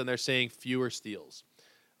games, and they're saying fewer steals.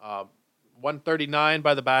 139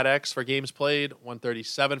 by the Bat X for games played,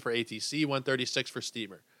 137 for ATC, 136 for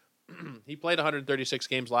Steamer. He played 136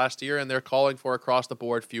 games last year, and they're calling for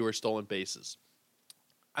across-the-board fewer stolen bases.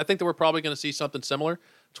 I think that we're probably going to see something similar,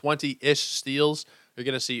 20-ish steals. You're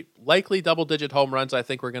going to see likely double-digit home runs. I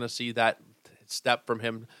think we're going to see that step from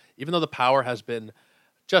him, even though the power has been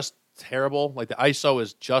just terrible. Like the ISO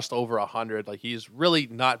is just over 100. Like he's really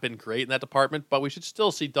not been great in that department, but we should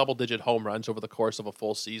still see double-digit home runs over the course of a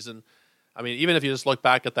full season. I mean, even if you just look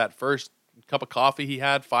back at that first cup of coffee he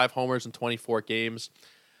had, 5 homers in 24 games.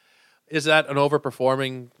 Is that an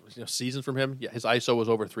overperforming season from him? Yeah, his ISO was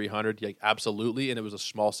over 300. Yeah, absolutely, and it was a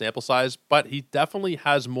small sample size, but he definitely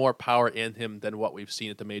has more power in him than what we've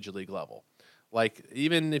seen at the major league level. Like,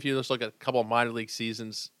 even if you just look at a couple of minor league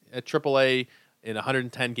seasons, at AAA in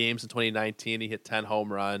 110 games in 2019, he hit 10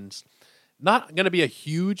 home runs. Not going to be a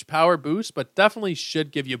huge power boost, but definitely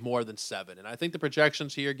should give you more than 7. And I think the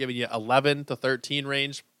projections here giving you 11 to 13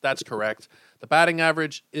 range, that's correct. The batting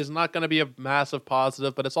average is not going to be a massive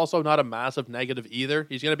positive, but it's also not a massive negative either.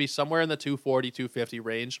 He's going to be somewhere in the 240, 250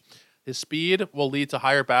 range. His speed will lead to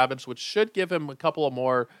higher BABIPs, which should give him a couple of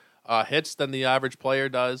more hits than the average player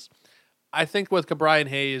does. I think with Ke'Bryan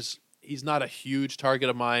Hayes, he's not a huge target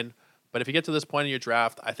of mine, but if you get to this point in your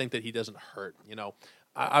draft, I think that he doesn't hurt.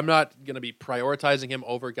 I'm not going to be prioritizing him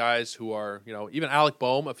over guys who are, even Alec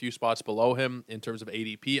Boehm, a few spots below him in terms of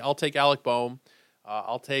ADP. I'll take Alec Boehm.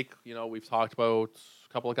 I'll take, we've talked about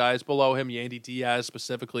a couple of guys below him, Yandy Diaz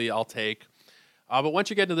specifically, I'll take. But once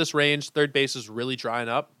you get into this range, third base is really drying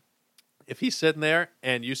up. If he's sitting there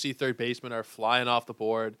and you see third basemen are flying off the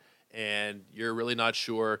board and you're really not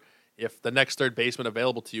sure if the next third baseman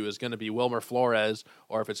available to you is going to be Wilmer Flores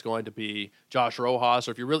or if it's going to be Josh Rojas,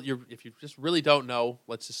 or if you just really don't know,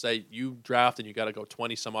 let's just say you draft and you got to go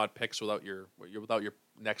 20 some odd picks without your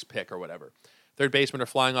next pick or whatever. Third basemen are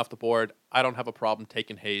flying off the board. I don't have a problem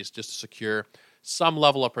taking Hayes just to secure some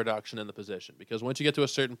level of production in the position, because once you get to a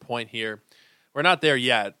certain point here, we're not there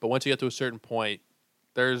yet, but once you get to a certain point,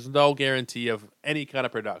 there's no guarantee of any kind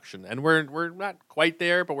of production, and we're not quite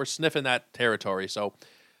there, but we're sniffing that territory. So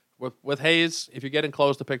with Hayes, if you're getting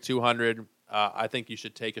close to pick 200, I think you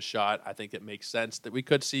should take a shot. I think it makes sense that we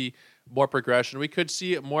could see more progression. We could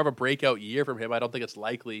see more of a breakout year from him. I don't think it's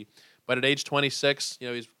likely. But at age 26,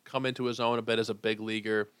 he's come into his own a bit as a big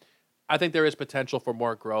leaguer. I think there is potential for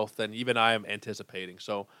more growth than even I am anticipating.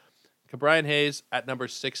 So Ke'Bryan Hayes at number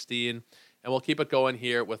 16, and we'll keep it going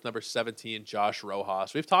here with number 17, Josh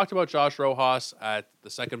Rojas. We've talked about Josh Rojas at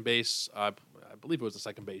the second base. I believe it was the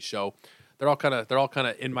second base show. They're all kind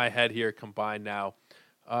of in my head here combined now.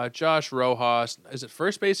 Josh Rojas, is it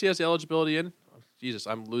first base he has the eligibility in? Jesus,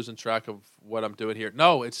 I'm losing track of what I'm doing here.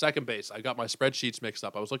 No, it's second base. I got my spreadsheets mixed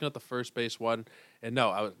up. I was looking at the first base one, and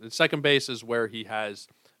no, the second base is where he has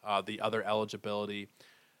the other eligibility.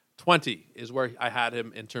 20 is where I had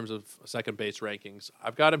him in terms of second base rankings.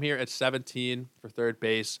 I've got him here at 17 for third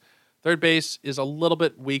base. Third base is a little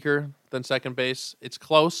bit weaker than second base. It's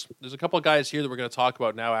close. There's a couple of guys here that we're going to talk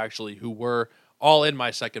about now, actually, who were all in my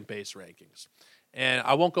second base rankings. And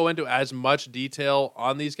I won't go into as much detail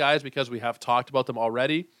on these guys because we have talked about them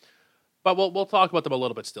already. But we'll talk about them a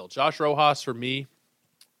little bit still. Josh Rojas, for me,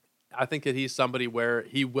 I think that he's somebody where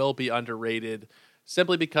he will be underrated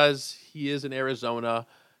simply because he is in Arizona.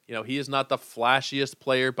 He is not the flashiest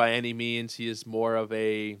player by any means. He is more of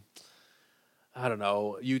a I don't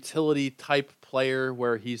know, utility type player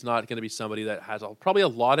where he's not going to be somebody that has probably a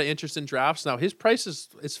lot of interest in drafts. Now, his price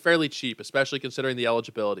is fairly cheap, especially considering the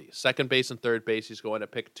eligibility. Second base and third base, he's going to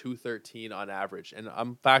pick 213 on average. And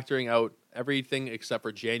I'm factoring out everything except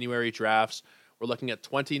for January drafts. We're looking at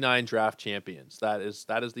 29 draft champions. That is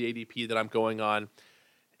the ADP that I'm going on.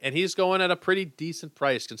 And he's going at a pretty decent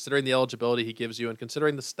price considering the eligibility he gives you and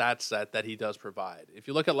considering the stat set that he does provide. If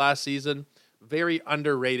you look at last season, very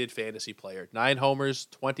underrated fantasy player. 9 homers,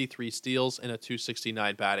 23 steals, and a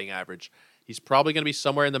 269 batting average. He's probably going to be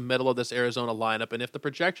somewhere in the middle of this Arizona lineup. And if the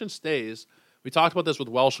projection stays, we talked about this with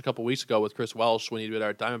Welsh a couple weeks ago with Chris Welsh when he did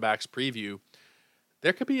our Diamondbacks preview.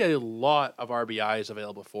 There could be a lot of RBIs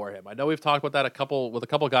available for him. I know we've talked about that with a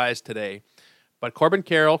couple guys today. But Corbin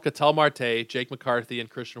Carroll, Ketel Marte, Jake McCarthy, and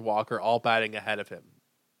Christian Walker all batting ahead of him.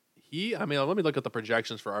 Let me look at the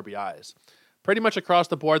projections for RBIs. Pretty much across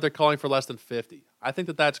the board, they're calling for less than 50. I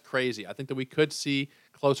think that's crazy. I think that we could see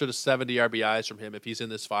closer to 70 RBIs from him if he's in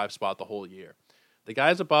this 5 spot the whole year. The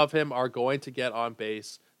guys above him are going to get on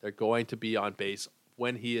base. They're going to be on base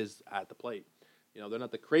when he is at the plate. They're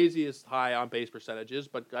not the craziest high on base percentages,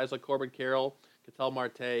 but guys like Corbin Carroll, Ketel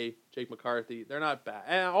Marte, Jake McCarthy, they're not bad.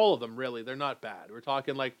 And all of them, really, they're not bad. We're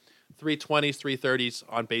talking like 320s, 330s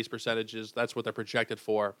on base percentages. That's what they're projected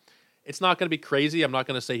for. It's not going to be crazy. I'm not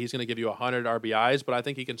going to say he's going to give you 100 RBIs, but I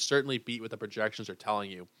think he can certainly beat what the projections are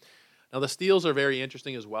telling you. Now, the steals are very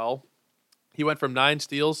interesting as well. He went from 9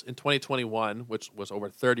 steals in 2021, which was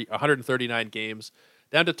over 139 games,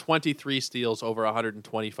 down to 23 steals over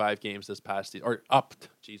 125 games this past season, or up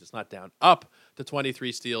to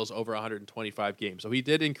 23 steals over 125 games. So he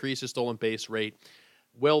did increase his stolen base rate.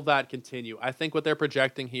 Will that continue? I think what they're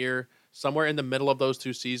projecting here, somewhere in the middle of those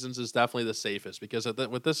 2 seasons, is definitely the safest because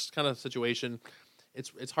with this kind of situation,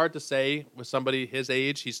 it's hard to say with somebody his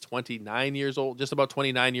age. He's 29 years old, just about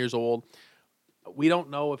 29 years old. We don't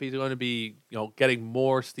know if he's going to be, getting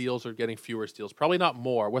more steals or getting fewer steals. Probably not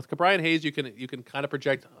more. With Brian Hayes, you can kind of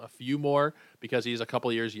project a few more because he's a couple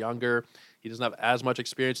of years younger. He doesn't have as much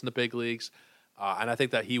experience in the big leagues. And I think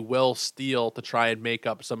that he will steal to try and make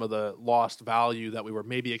up some of the lost value that we were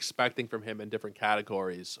maybe expecting from him in different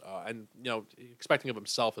categories. And expecting of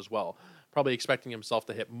himself as well. Probably expecting himself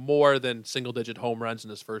to hit more than single-digit home runs in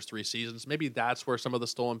his first 3 seasons. Maybe that's where some of the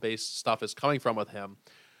stolen base stuff is coming from with him.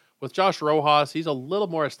 With Josh Rojas, he's a little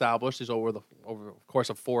more established. He's over the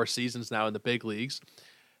course of 4 seasons now in the big leagues.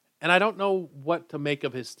 And I don't know what to make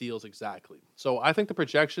of his steals exactly. So I think the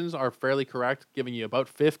projections are fairly correct, giving you about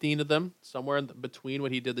 15 of them, somewhere in between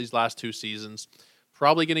what he did these last 2 seasons.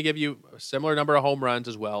 Probably going to give you a similar number of home runs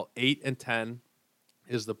as well. 8 and 10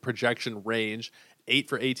 is the projection range. 8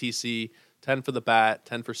 for ATC, 10 for the bat,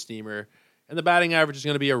 10 for steamer. And the batting average is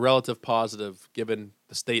going to be a relative positive given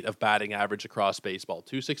the state of batting average across baseball.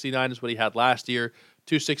 269 is what he had last year,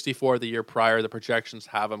 264 the year prior. The projections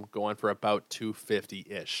have him going for about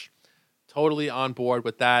 250-ish. Totally on board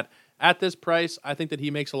with that. At this price, I think that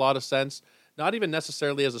he makes a lot of sense. Not even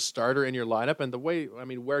necessarily as a starter in your lineup. And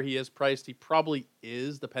where he is priced, he probably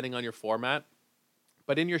is, depending on your format.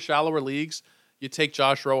 But in your shallower leagues, you take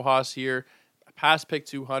Josh Rojas here, pass pick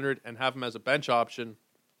 200, and have him as a bench option.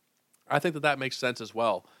 I think that makes sense as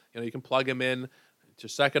well. You can plug him in to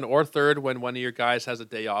second or third when one of your guys has a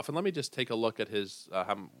day off. And let me just take a look at his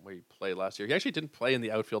how he played last year. He actually didn't play in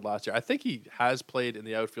the outfield last year. I think he has played in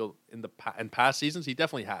the outfield in past seasons. He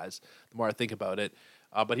definitely has, the more I think about it.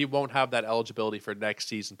 But he won't have that eligibility for next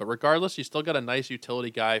season. But regardless, you still got a nice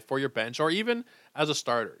utility guy for your bench or even as a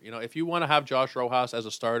starter. If you want to have Josh Rojas as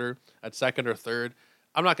a starter at second or third,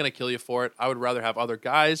 I'm not going to kill you for it. I would rather have other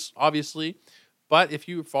guys, obviously. But if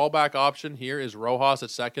your fallback option here is Rojas at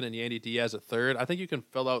second and Yandy Diaz at third, I think you can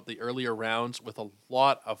fill out the earlier rounds with a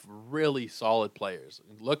lot of really solid players.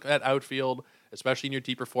 Look at outfield, especially in your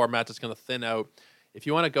deeper formats, it's going to thin out. If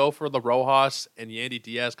you want to go for the Rojas and Yandy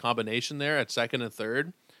Diaz combination there at second and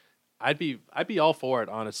third, I'd be all for it,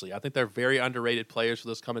 honestly. I think they're very underrated players for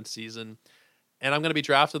this coming season, and I'm going to be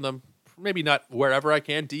drafting them, maybe not wherever I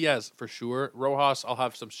can. Diaz for sure. Rojas, I'll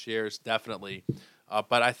have some shares, definitely.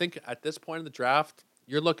 But I think at this point in the draft,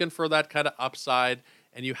 you're looking for that kind of upside,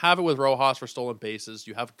 and you have it with Rojas for stolen bases.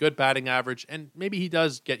 You have good batting average, and maybe he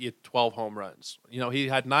does get you 12 home runs. He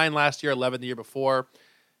had 9 last year, 11 the year before.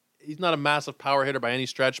 He's not a massive power hitter by any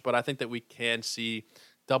stretch, but I think that we can see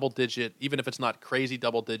double-digit, even if it's not crazy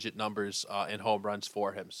double-digit numbers in home runs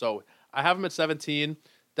for him. So I have him at 17.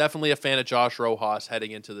 Definitely a fan of Josh Rojas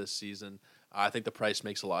heading into this season. I think the price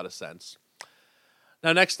makes a lot of sense.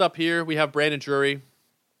 Now, next up here, we have Brandon Drury.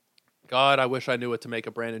 God, I wish I knew what to make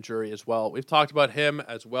of Brandon Drury as well. We've talked about him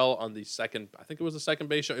as well on the second, I think it was the second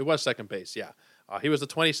base show. It was second base, yeah. He was the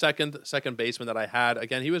 22nd second baseman that I had.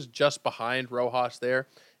 Again, he was just behind Rojas there.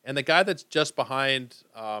 And the guy that's just behind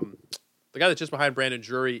Brandon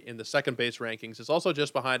Drury in the second base rankings is also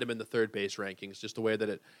just behind him in the third base rankings, just the way that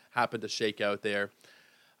it happened to shake out there.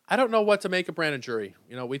 I don't know what to make of Brandon Drury.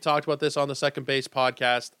 We talked about this on the Second Base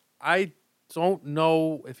podcast. I don't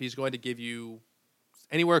know if he's going to give you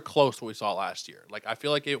anywhere close to what we saw last year. I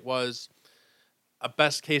feel like it was a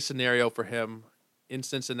best case scenario for him in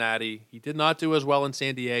Cincinnati. He did not do as well in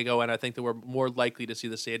San Diego, and I think that we're more likely to see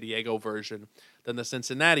the San Diego version than the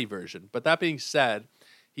Cincinnati version. But that being said,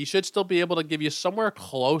 he should still be able to give you somewhere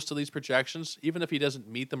close to these projections, even if he doesn't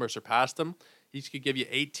meet them or surpass them. He could give you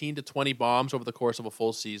 18 to 20 bombs over the course of a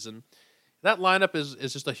full season. That lineup is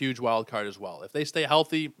just a huge wild card as well. If they stay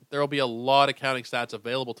healthy, there will be a lot of counting stats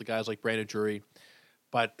available to guys like Brandon Drury,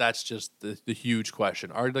 but that's just the huge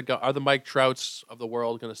question. Are the Mike Trouts of the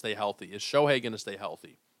world going to stay healthy? Is Shohei going to stay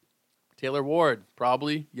healthy? Taylor Ward,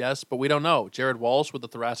 probably, yes, but we don't know. Jared Walsh with the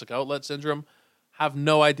thoracic outlet syndrome, have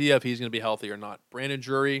no idea if he's going to be healthy or not. Brandon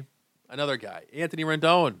Drury, another guy. Anthony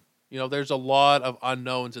Rendon. There's a lot of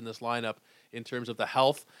unknowns in this lineup in terms of the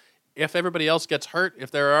health. If everybody else gets hurt,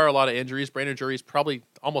 if there are a lot of injuries, Brandon Drury is probably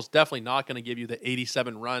almost definitely not going to give you the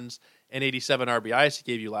 87 runs and 87 RBIs he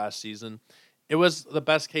gave you last season. It was the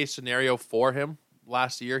best case scenario for him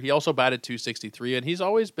last year. He also batted .263, and he's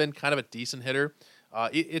always been kind of a decent hitter.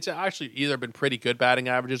 It's actually either been pretty good batting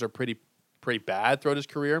averages or pretty bad throughout his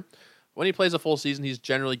career. When he plays a full season, he's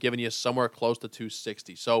generally giving you somewhere close to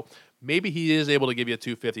 .260. So maybe he is able to give you a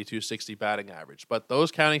 .250, .260 batting average. But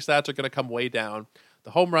those counting stats are going to come way down.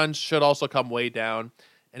 The home runs should also come way down.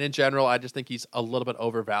 And in general, I just think he's a little bit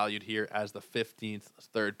overvalued here as the 15th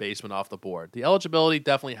third baseman off the board. The eligibility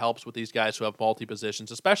definitely helps with these guys who have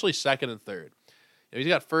multi-positions, especially second and third. He's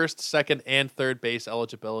got first, second, and third base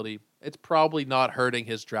eligibility. It's probably not hurting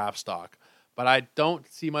his draft stock. But I don't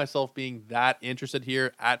see myself being that interested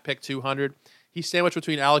here at pick 200. He's sandwiched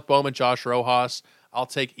between Alec Bohm and Josh Rojas. I'll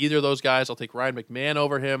take either of those guys. I'll take Ryan McMahon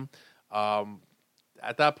over him.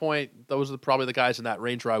 At that point, those are probably the guys in that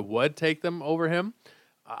range where I would take them over him.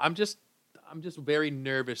 I'm just very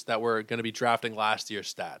nervous that we're going to be drafting last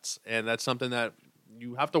year's stats. And that's something that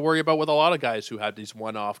you have to worry about with a lot of guys who had these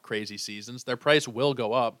one-off crazy seasons. Their price will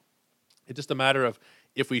go up. It's just a matter of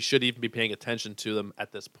if we should even be paying attention to them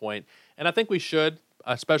at this point. And I think we should,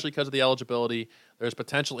 especially because of the eligibility. There's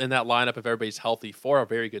potential in that lineup if everybody's healthy for a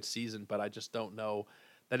very good season, but I just don't know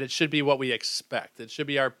that it should be what we expect. It should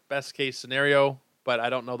be our best case scenario, but I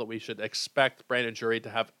don't know that we should expect Brandon Drury to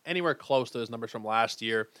have anywhere close to his numbers from last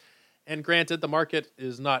year. And granted, the market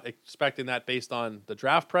is not expecting that based on the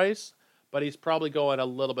draft price, but he's probably going a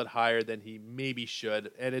little bit higher than he maybe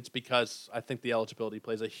should, and it's because I think the eligibility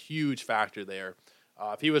plays a huge factor there.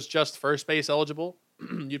 If he was just first base eligible,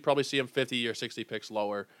 you'd probably see him 50 or 60 picks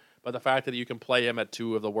lower. But the fact that you can play him at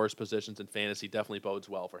two of the worst positions in fantasy definitely bodes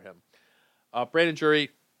well for him. Brandon Drury,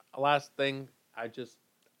 last thing, I just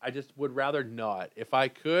would rather not. If I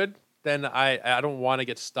could, then I don't want to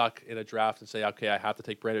get stuck in a draft and say, okay, I have to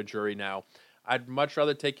take Brandon Drury now. I'd much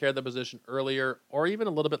rather take care of the position earlier or even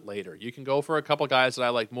a little bit later. You can go for a couple guys that I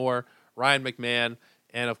like more, Ryan McMahon,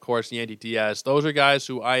 and, of course, Yandy Diaz. Those are guys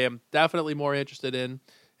who I am definitely more interested in.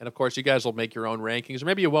 And, of course, you guys will make your own rankings. Or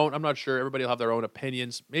maybe you won't. I'm not sure. Everybody will have their own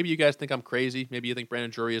opinions. Maybe you guys think I'm crazy. Maybe you think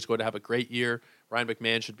Brandon Drury is going to have a great year. Ryan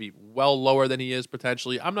McMahon should be well lower than he is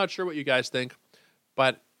potentially. I'm not sure what you guys think.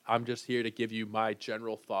 But I'm just here to give you my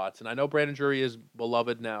general thoughts. And I know Brandon Drury is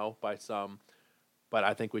beloved now by some. But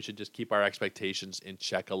I think we should just keep our expectations in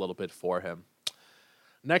check a little bit for him.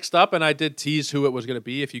 Next up, and I did tease who it was going to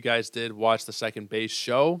be if you guys did watch the Second Base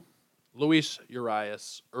show, Luis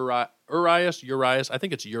Urias. Urias. I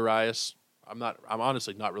think it's Urias. I'm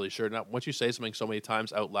honestly not really sure. Now, once you say something so many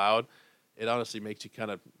times out loud, it honestly makes you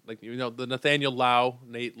kind of like, the Nathaniel Lau,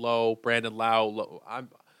 Nate Lowe, Brandon Lau.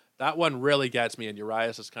 That one really gets me, and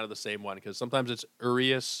Urias is kind of the same one because sometimes it's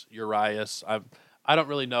Urias. I don't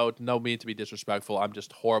really know. No mean to be disrespectful. I'm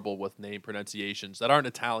just horrible with name pronunciations that aren't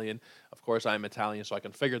Italian. Of course, I'm Italian, so I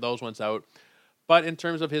can figure those ones out. But in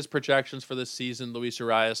terms of his projections for this season, Luis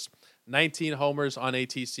Urias, 19 homers on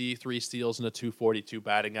ATC, 3 steals, and a .242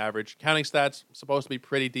 batting average. Counting stats supposed to be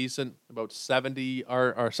pretty decent, about 70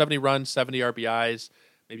 runs, 70 RBIs,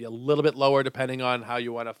 maybe a little bit lower depending on how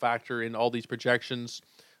you want to factor in all these projections.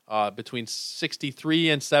 Between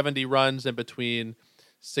 63 and 70 runs and between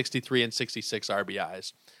 63 and 66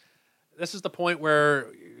 RBIs. This is the point where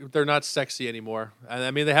they're not sexy anymore. And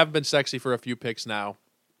I mean, they haven't been sexy for a few picks now.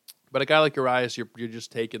 But a guy like Urias, you're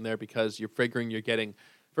just taking there because you're figuring you're getting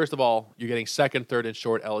First of all, you're getting second, third, and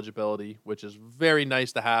short eligibility, which is very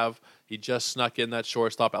nice to have. He just snuck in that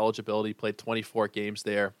shortstop eligibility, played 24 games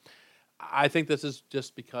there. I think this is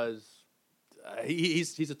just because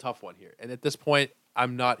he's a tough one here. And at this point,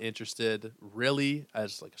 I'm not interested really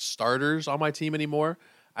as like starters on my team anymore.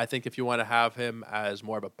 I think if you want to have him as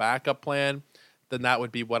more of a backup plan, then that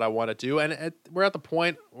would be what I want to do. And we're at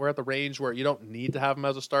the range where you don't need to have him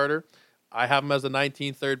as a starter. I have him as the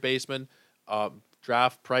 19th third baseman.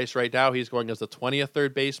 Draft price right now, he's going as the 20th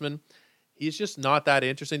third baseman. He's just not that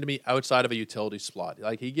interesting to me outside of a utility slot.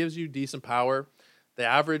 Like, he gives you decent power. The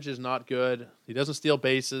average is not good. He doesn't steal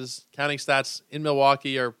bases. Counting stats in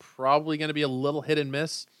Milwaukee are probably going to be a little hit and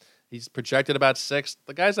miss. He's projected about 6th.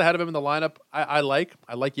 The guys ahead of him in the lineup, I like.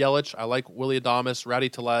 I like Yelich. I like Willy Adames, Rowdy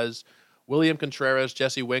Tellez, William Contreras,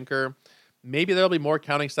 Jesse Winker. Maybe there'll be more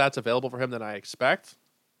counting stats available for him than I expect.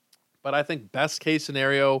 But I think best case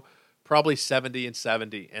scenario, probably 70 and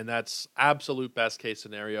 70. And that's absolute best case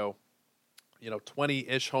scenario.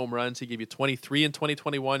 20-ish home runs. He gave you 23 in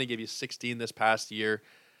 2021. He gave you 16 this past year.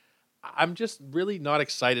 I'm just really not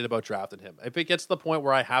excited about drafting him. If it gets to the point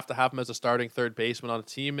where I have to have him as a starting third baseman on a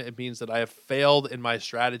team, it means that I have failed in my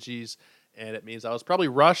strategies, and it means I was probably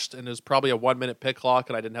rushed, and it was probably a 1-minute pick clock,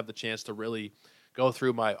 and I didn't have the chance to really go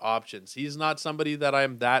through my options. He's not somebody that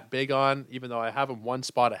I'm that big on, even though I have him one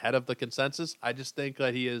spot ahead of the consensus. I just think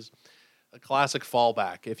that he is a classic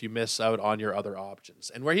fallback if you miss out on your other options.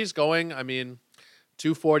 And where he's going, I mean,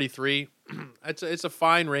 243, it's a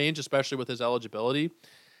fine range, especially with his eligibility.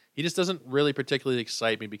 He just doesn't really particularly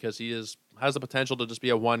excite me because he has the potential to just be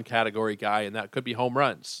a one-category guy, and that could be home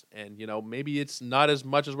runs. And, maybe it's not as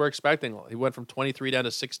much as we're expecting. He went from 23 down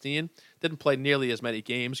to 16. Didn't play nearly as many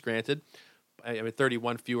games, granted.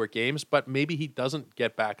 31 fewer games, but maybe he doesn't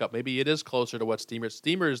get back up. Maybe it is closer to what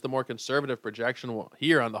Steamer is the more conservative projection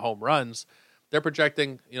here on the home runs. They're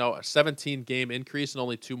projecting, a 17-game increase and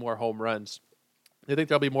only 2 more home runs. They think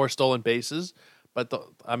there'll be more stolen bases, but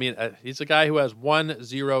he's a guy who has 1,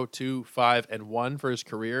 0, 2, 5, and 1 for his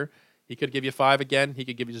career. He could give you 5 again. He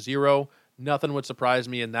could give you 0. Nothing would surprise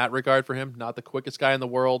me in that regard for him. Not the quickest guy in the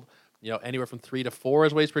world. Anywhere from 3 to 4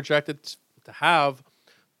 is what he's projected to have.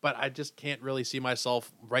 But I just can't really see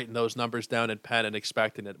myself writing those numbers down in pen and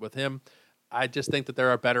expecting it with him. I just think that there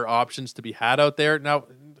are better options to be had out there. Now,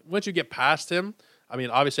 once you get past him,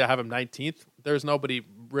 obviously I have him 19th. There's nobody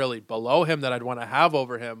really below him that I'd want to have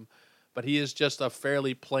over him. But he is just a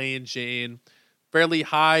fairly plain Jane, fairly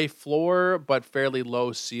high floor, but fairly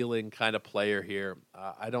low ceiling kind of player here.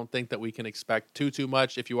 I don't think that we can expect too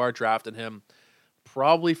much if you are drafting him.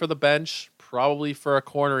 Probably for the bench, probably for a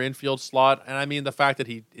corner infield slot. And the fact that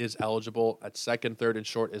he is eligible at second, third, and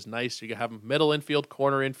short is nice. You can have him middle infield,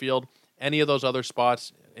 corner infield, any of those other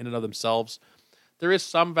spots in and of themselves. There is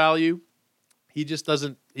some value. He's just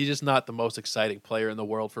not the most exciting player in the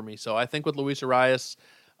world for me. So I think with Luis Arias,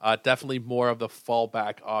 definitely more of the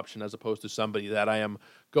fallback option as opposed to somebody that I am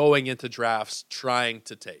going into drafts trying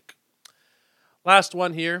to take. Last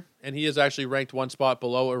one here, and he is actually ranked one spot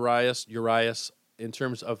below Urias in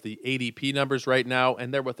terms of the ADP numbers right now,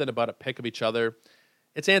 and they're within about a pick of each other.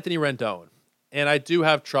 It's Anthony Rendon, and I do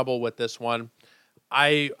have trouble with this one.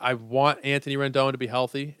 I want Anthony Rendon to be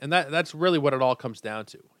healthy, and that's really what it all comes down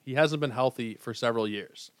to. He hasn't been healthy for several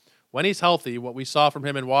years. When he's healthy, what we saw from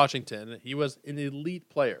him in Washington, he was an elite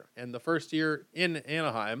player. And the first year in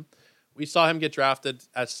Anaheim, we saw him get drafted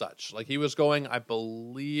as such. Like, he was going, I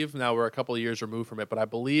believe, now we're a couple of years removed from it, but I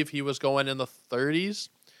believe he was going in the 30s,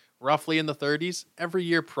 roughly in the 30s. Every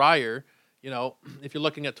year prior, if you're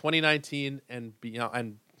looking at 2019 and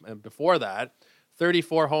beyond, and before that,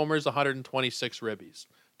 34 homers, 126 ribbies,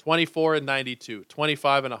 24 and 92,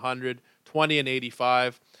 25 and 100, 20 and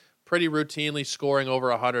 85. Pretty routinely scoring over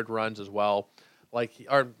 100 runs as well. Not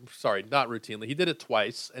routinely. He did it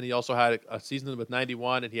twice, and he also had a season with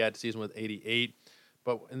 91, and he had a season with 88.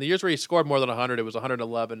 But in the years where he scored more than 100, it was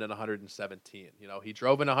 111 and 117. He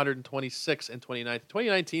drove in 126 in 2019.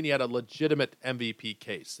 2019, he had a legitimate MVP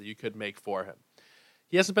case that you could make for him.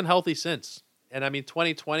 He hasn't been healthy since. And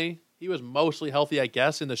 2020, he was mostly healthy, I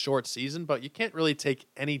guess, in the short season, but you can't really take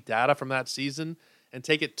any data from that season and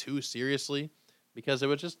take it too seriously, because it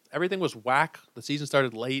was just, everything was whack. The season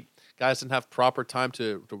started late. Guys didn't have proper time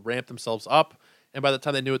to ramp themselves up. And by the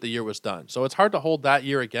time they knew it, the year was done. So it's hard to hold that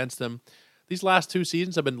year against him. These last 2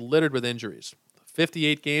 seasons have been littered with injuries.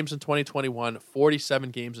 58 games in 2021, 47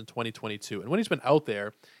 games in 2022. And when he's been out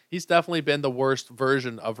there, he's definitely been the worst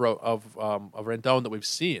version of Rendon that we've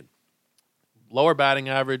seen. Lower batting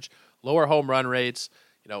average, lower home run rates.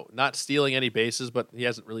 not stealing any bases, but he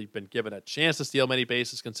hasn't really been given a chance to steal many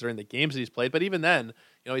bases considering the games that he's played. But even then,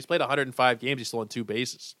 he's played 105 games. He's stolen 2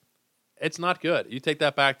 bases. It's not good. You take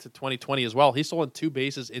that back to 2020 as well. He's stolen 2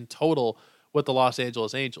 bases in total with the Los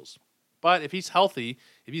Angeles Angels. But if he's healthy,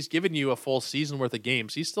 if he's given you a full season worth of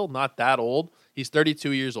games, he's still not that old. He's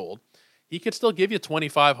 32 years old. He could still give you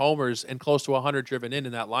 25 homers and close to 100 driven in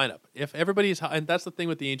that lineup. If everybody's, and that's the thing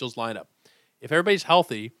with the Angels lineup. If everybody's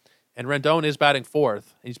healthy, and Rendon is batting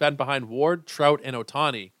 4th, and he's batting behind Ward, Trout, and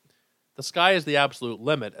Ohtani, the sky is the absolute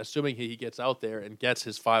limit, assuming he gets out there and gets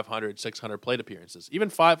his 500, 600 plate appearances.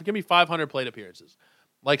 Even give me 500 plate appearances,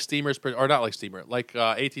 like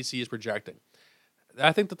ATC is projecting.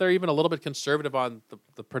 I think that they're even a little bit conservative on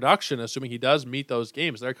the production, assuming he does meet those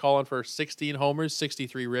games. They're calling for 16 homers,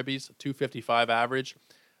 63 ribbies, 255 average.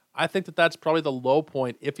 I think that that's probably the low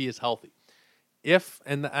point if he is healthy.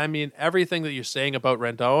 Everything that you're saying about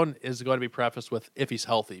Rendon is going to be prefaced with if he's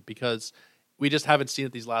healthy, because we just haven't seen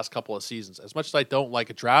it these last couple of seasons. As much as I don't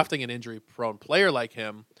like drafting an injury-prone player like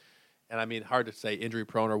him, and hard to say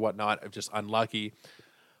injury-prone or whatnot, just unlucky,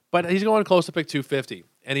 but he's going close to pick 250,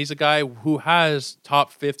 and he's a guy who has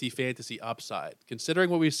top 50 fantasy upside. Considering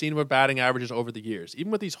what we've seen with batting averages over the years,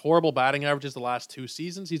 even with these horrible batting averages the last 2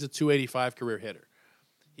 seasons, he's a 285 career hitter.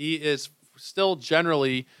 He is still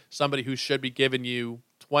generally somebody who should be giving you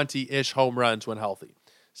 20-ish home runs when healthy.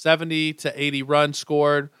 70 to 80 runs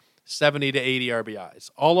scored, 70 to 80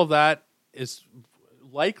 RBIs. All of that is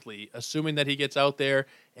likely, assuming that he gets out there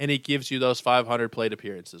and he gives you those 500 plate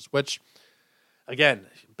appearances, which, again,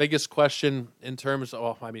 biggest question in terms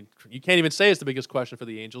of, you can't even say it's the biggest question for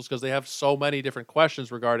the Angels because they have so many different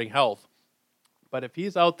questions regarding health. But if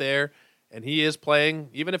he's out there and he is playing,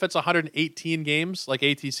 even if it's 118 games like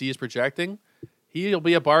ATC is projecting, he'll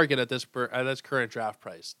be a bargain at this current draft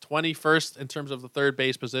price. 21st in terms of the third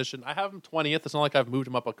base position. I have him 20th. It's not like I've moved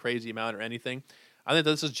him up a crazy amount or anything. I think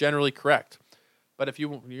this is generally correct. But if you're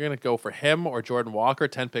going to go for him or Jordan Walker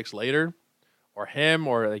 10 picks later, or him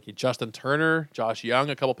or like Justin Turner, Josh Young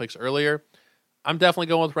a couple picks earlier, I'm definitely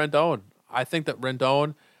going with Rendon. I think that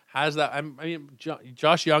Rendon has that.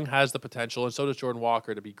 Josh Young has the potential, and so does Jordan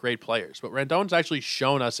Walker, to be great players. But Rendon's actually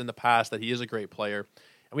shown us in the past that he is a great player,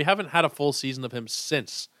 and we haven't had a full season of him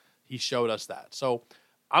since he showed us that. So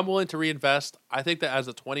I'm willing to reinvest. I think that as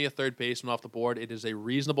the 20th third baseman off the board, it is a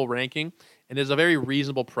reasonable ranking, and it is a very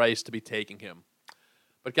reasonable price to be taking him.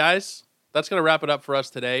 But guys, that's going to wrap it up for us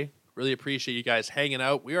today. Really appreciate you guys hanging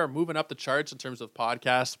out. We are moving up the charts in terms of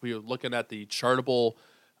podcasts. We are looking at the Chartable.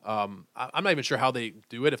 I'm not even sure how they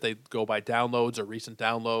do it, if they go by downloads or recent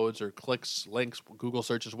downloads or clicks, links, Google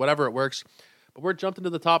searches, whatever it works. But we're jumped into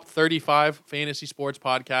the top 35 fantasy sports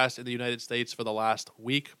podcasts in the United States for the last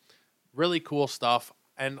week. Really cool stuff.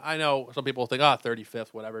 And I know some people think,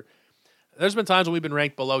 35th, whatever. There's been times when we've been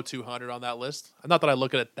ranked below 200 on that list. Not that I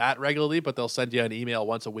look at it that regularly, but they'll send you an email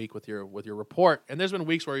once a week with your report. And there's been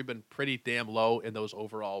weeks where we've been pretty damn low in those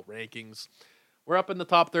overall rankings. We're up in the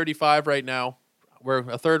top 35 right now. We're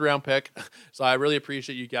a third-round pick, so I really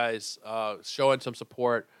appreciate you guys showing some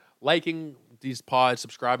support, liking these pods,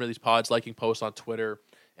 subscribing to these pods, liking posts on Twitter,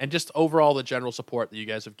 and just overall the general support that you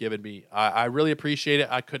guys have given me. I really appreciate it.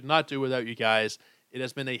 I could not do without you guys. It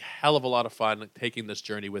has been a hell of a lot of fun taking this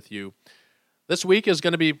journey with you. This week is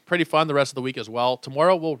going to be pretty fun, the rest of the week as well.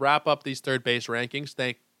 Tomorrow we'll wrap up these third base rankings.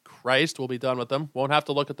 Thank Christ we'll be done with them. Won't have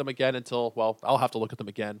to look at them again I'll have to look at them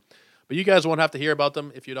again. But you guys won't have to hear about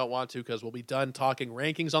them if you don't want to, because we'll be done talking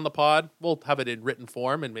rankings on the pod. We'll have it in written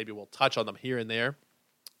form, and maybe we'll touch on them here and there.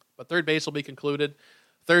 But third base will be concluded.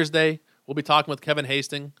 Thursday, we'll be talking with Kevin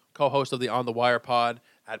Hastings, co-host of the On the Wire pod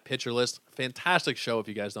at Pitcher List. Fantastic show. If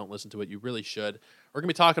you guys don't listen to it, you really should. We're going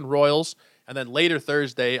to be talking Royals. And then later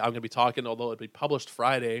Thursday, I'm going to be talking, although it'll be published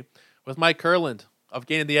Friday, with Mike Kurland of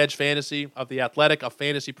Gaining the Edge Fantasy, of The Athletic, of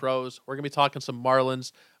Fantasy Pros. We're going to be talking some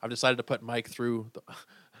Marlins. I've decided to put Mike through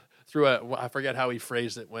I forget how he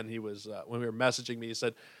phrased it when we were messaging me. He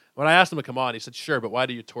said, when I asked him to come on, he said, sure, but why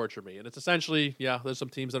do you torture me? And it's essentially, there's some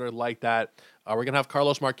teams that are like that. We're going to have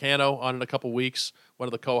Carlos Marcano on in a couple weeks, one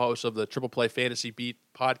of the co-hosts of the Triple Play Fantasy Beat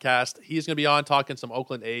podcast. He's going to be on talking some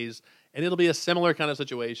Oakland A's, and it'll be a similar kind of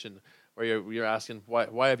situation where you're asking,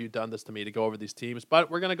 why have you done this to me, to go over these teams? But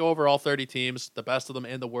we're going to go over all 30 teams, the best of them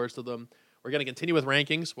and the worst of them. We're going to continue with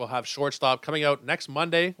rankings. We'll have shortstop coming out next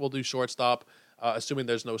Monday. We'll do shortstop. Assuming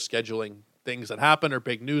there's no scheduling things that happen or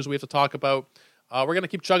big news we have to talk about. We're going to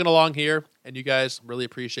keep chugging along here, and you guys really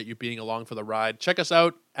appreciate you being along for the ride. Check us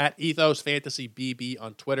out at Ethos Fantasy BB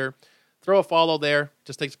on Twitter. Throw a follow there.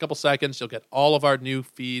 Just takes a couple seconds. You'll get all of our new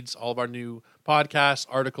feeds, all of our new podcasts,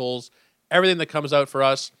 articles, everything that comes out for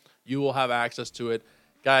us. You will have access to it.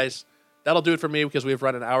 Guys, that'll do it for me because we've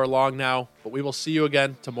run an hour long now. But we will see you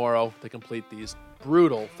again tomorrow to complete these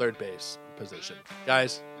brutal third base position.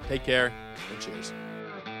 Guys, take care and cheers.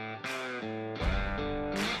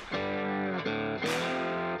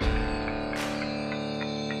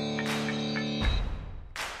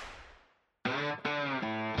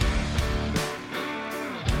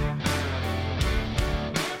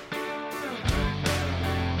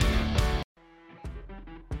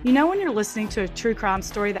 You know when you're listening to a true crime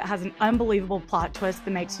story that has an unbelievable plot twist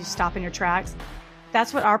that makes you stop in your tracks?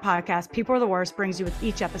 That's what our podcast, People Are the Worst, brings you with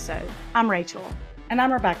each episode. I'm Rachel. And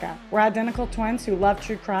I'm Rebecca. We're identical twins who love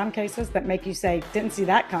true crime cases that make you say, didn't see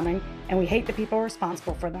that coming, and we hate the people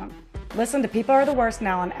responsible for them. Listen to People Are the Worst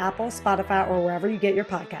now on Apple, Spotify, or wherever you get your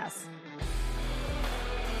podcasts.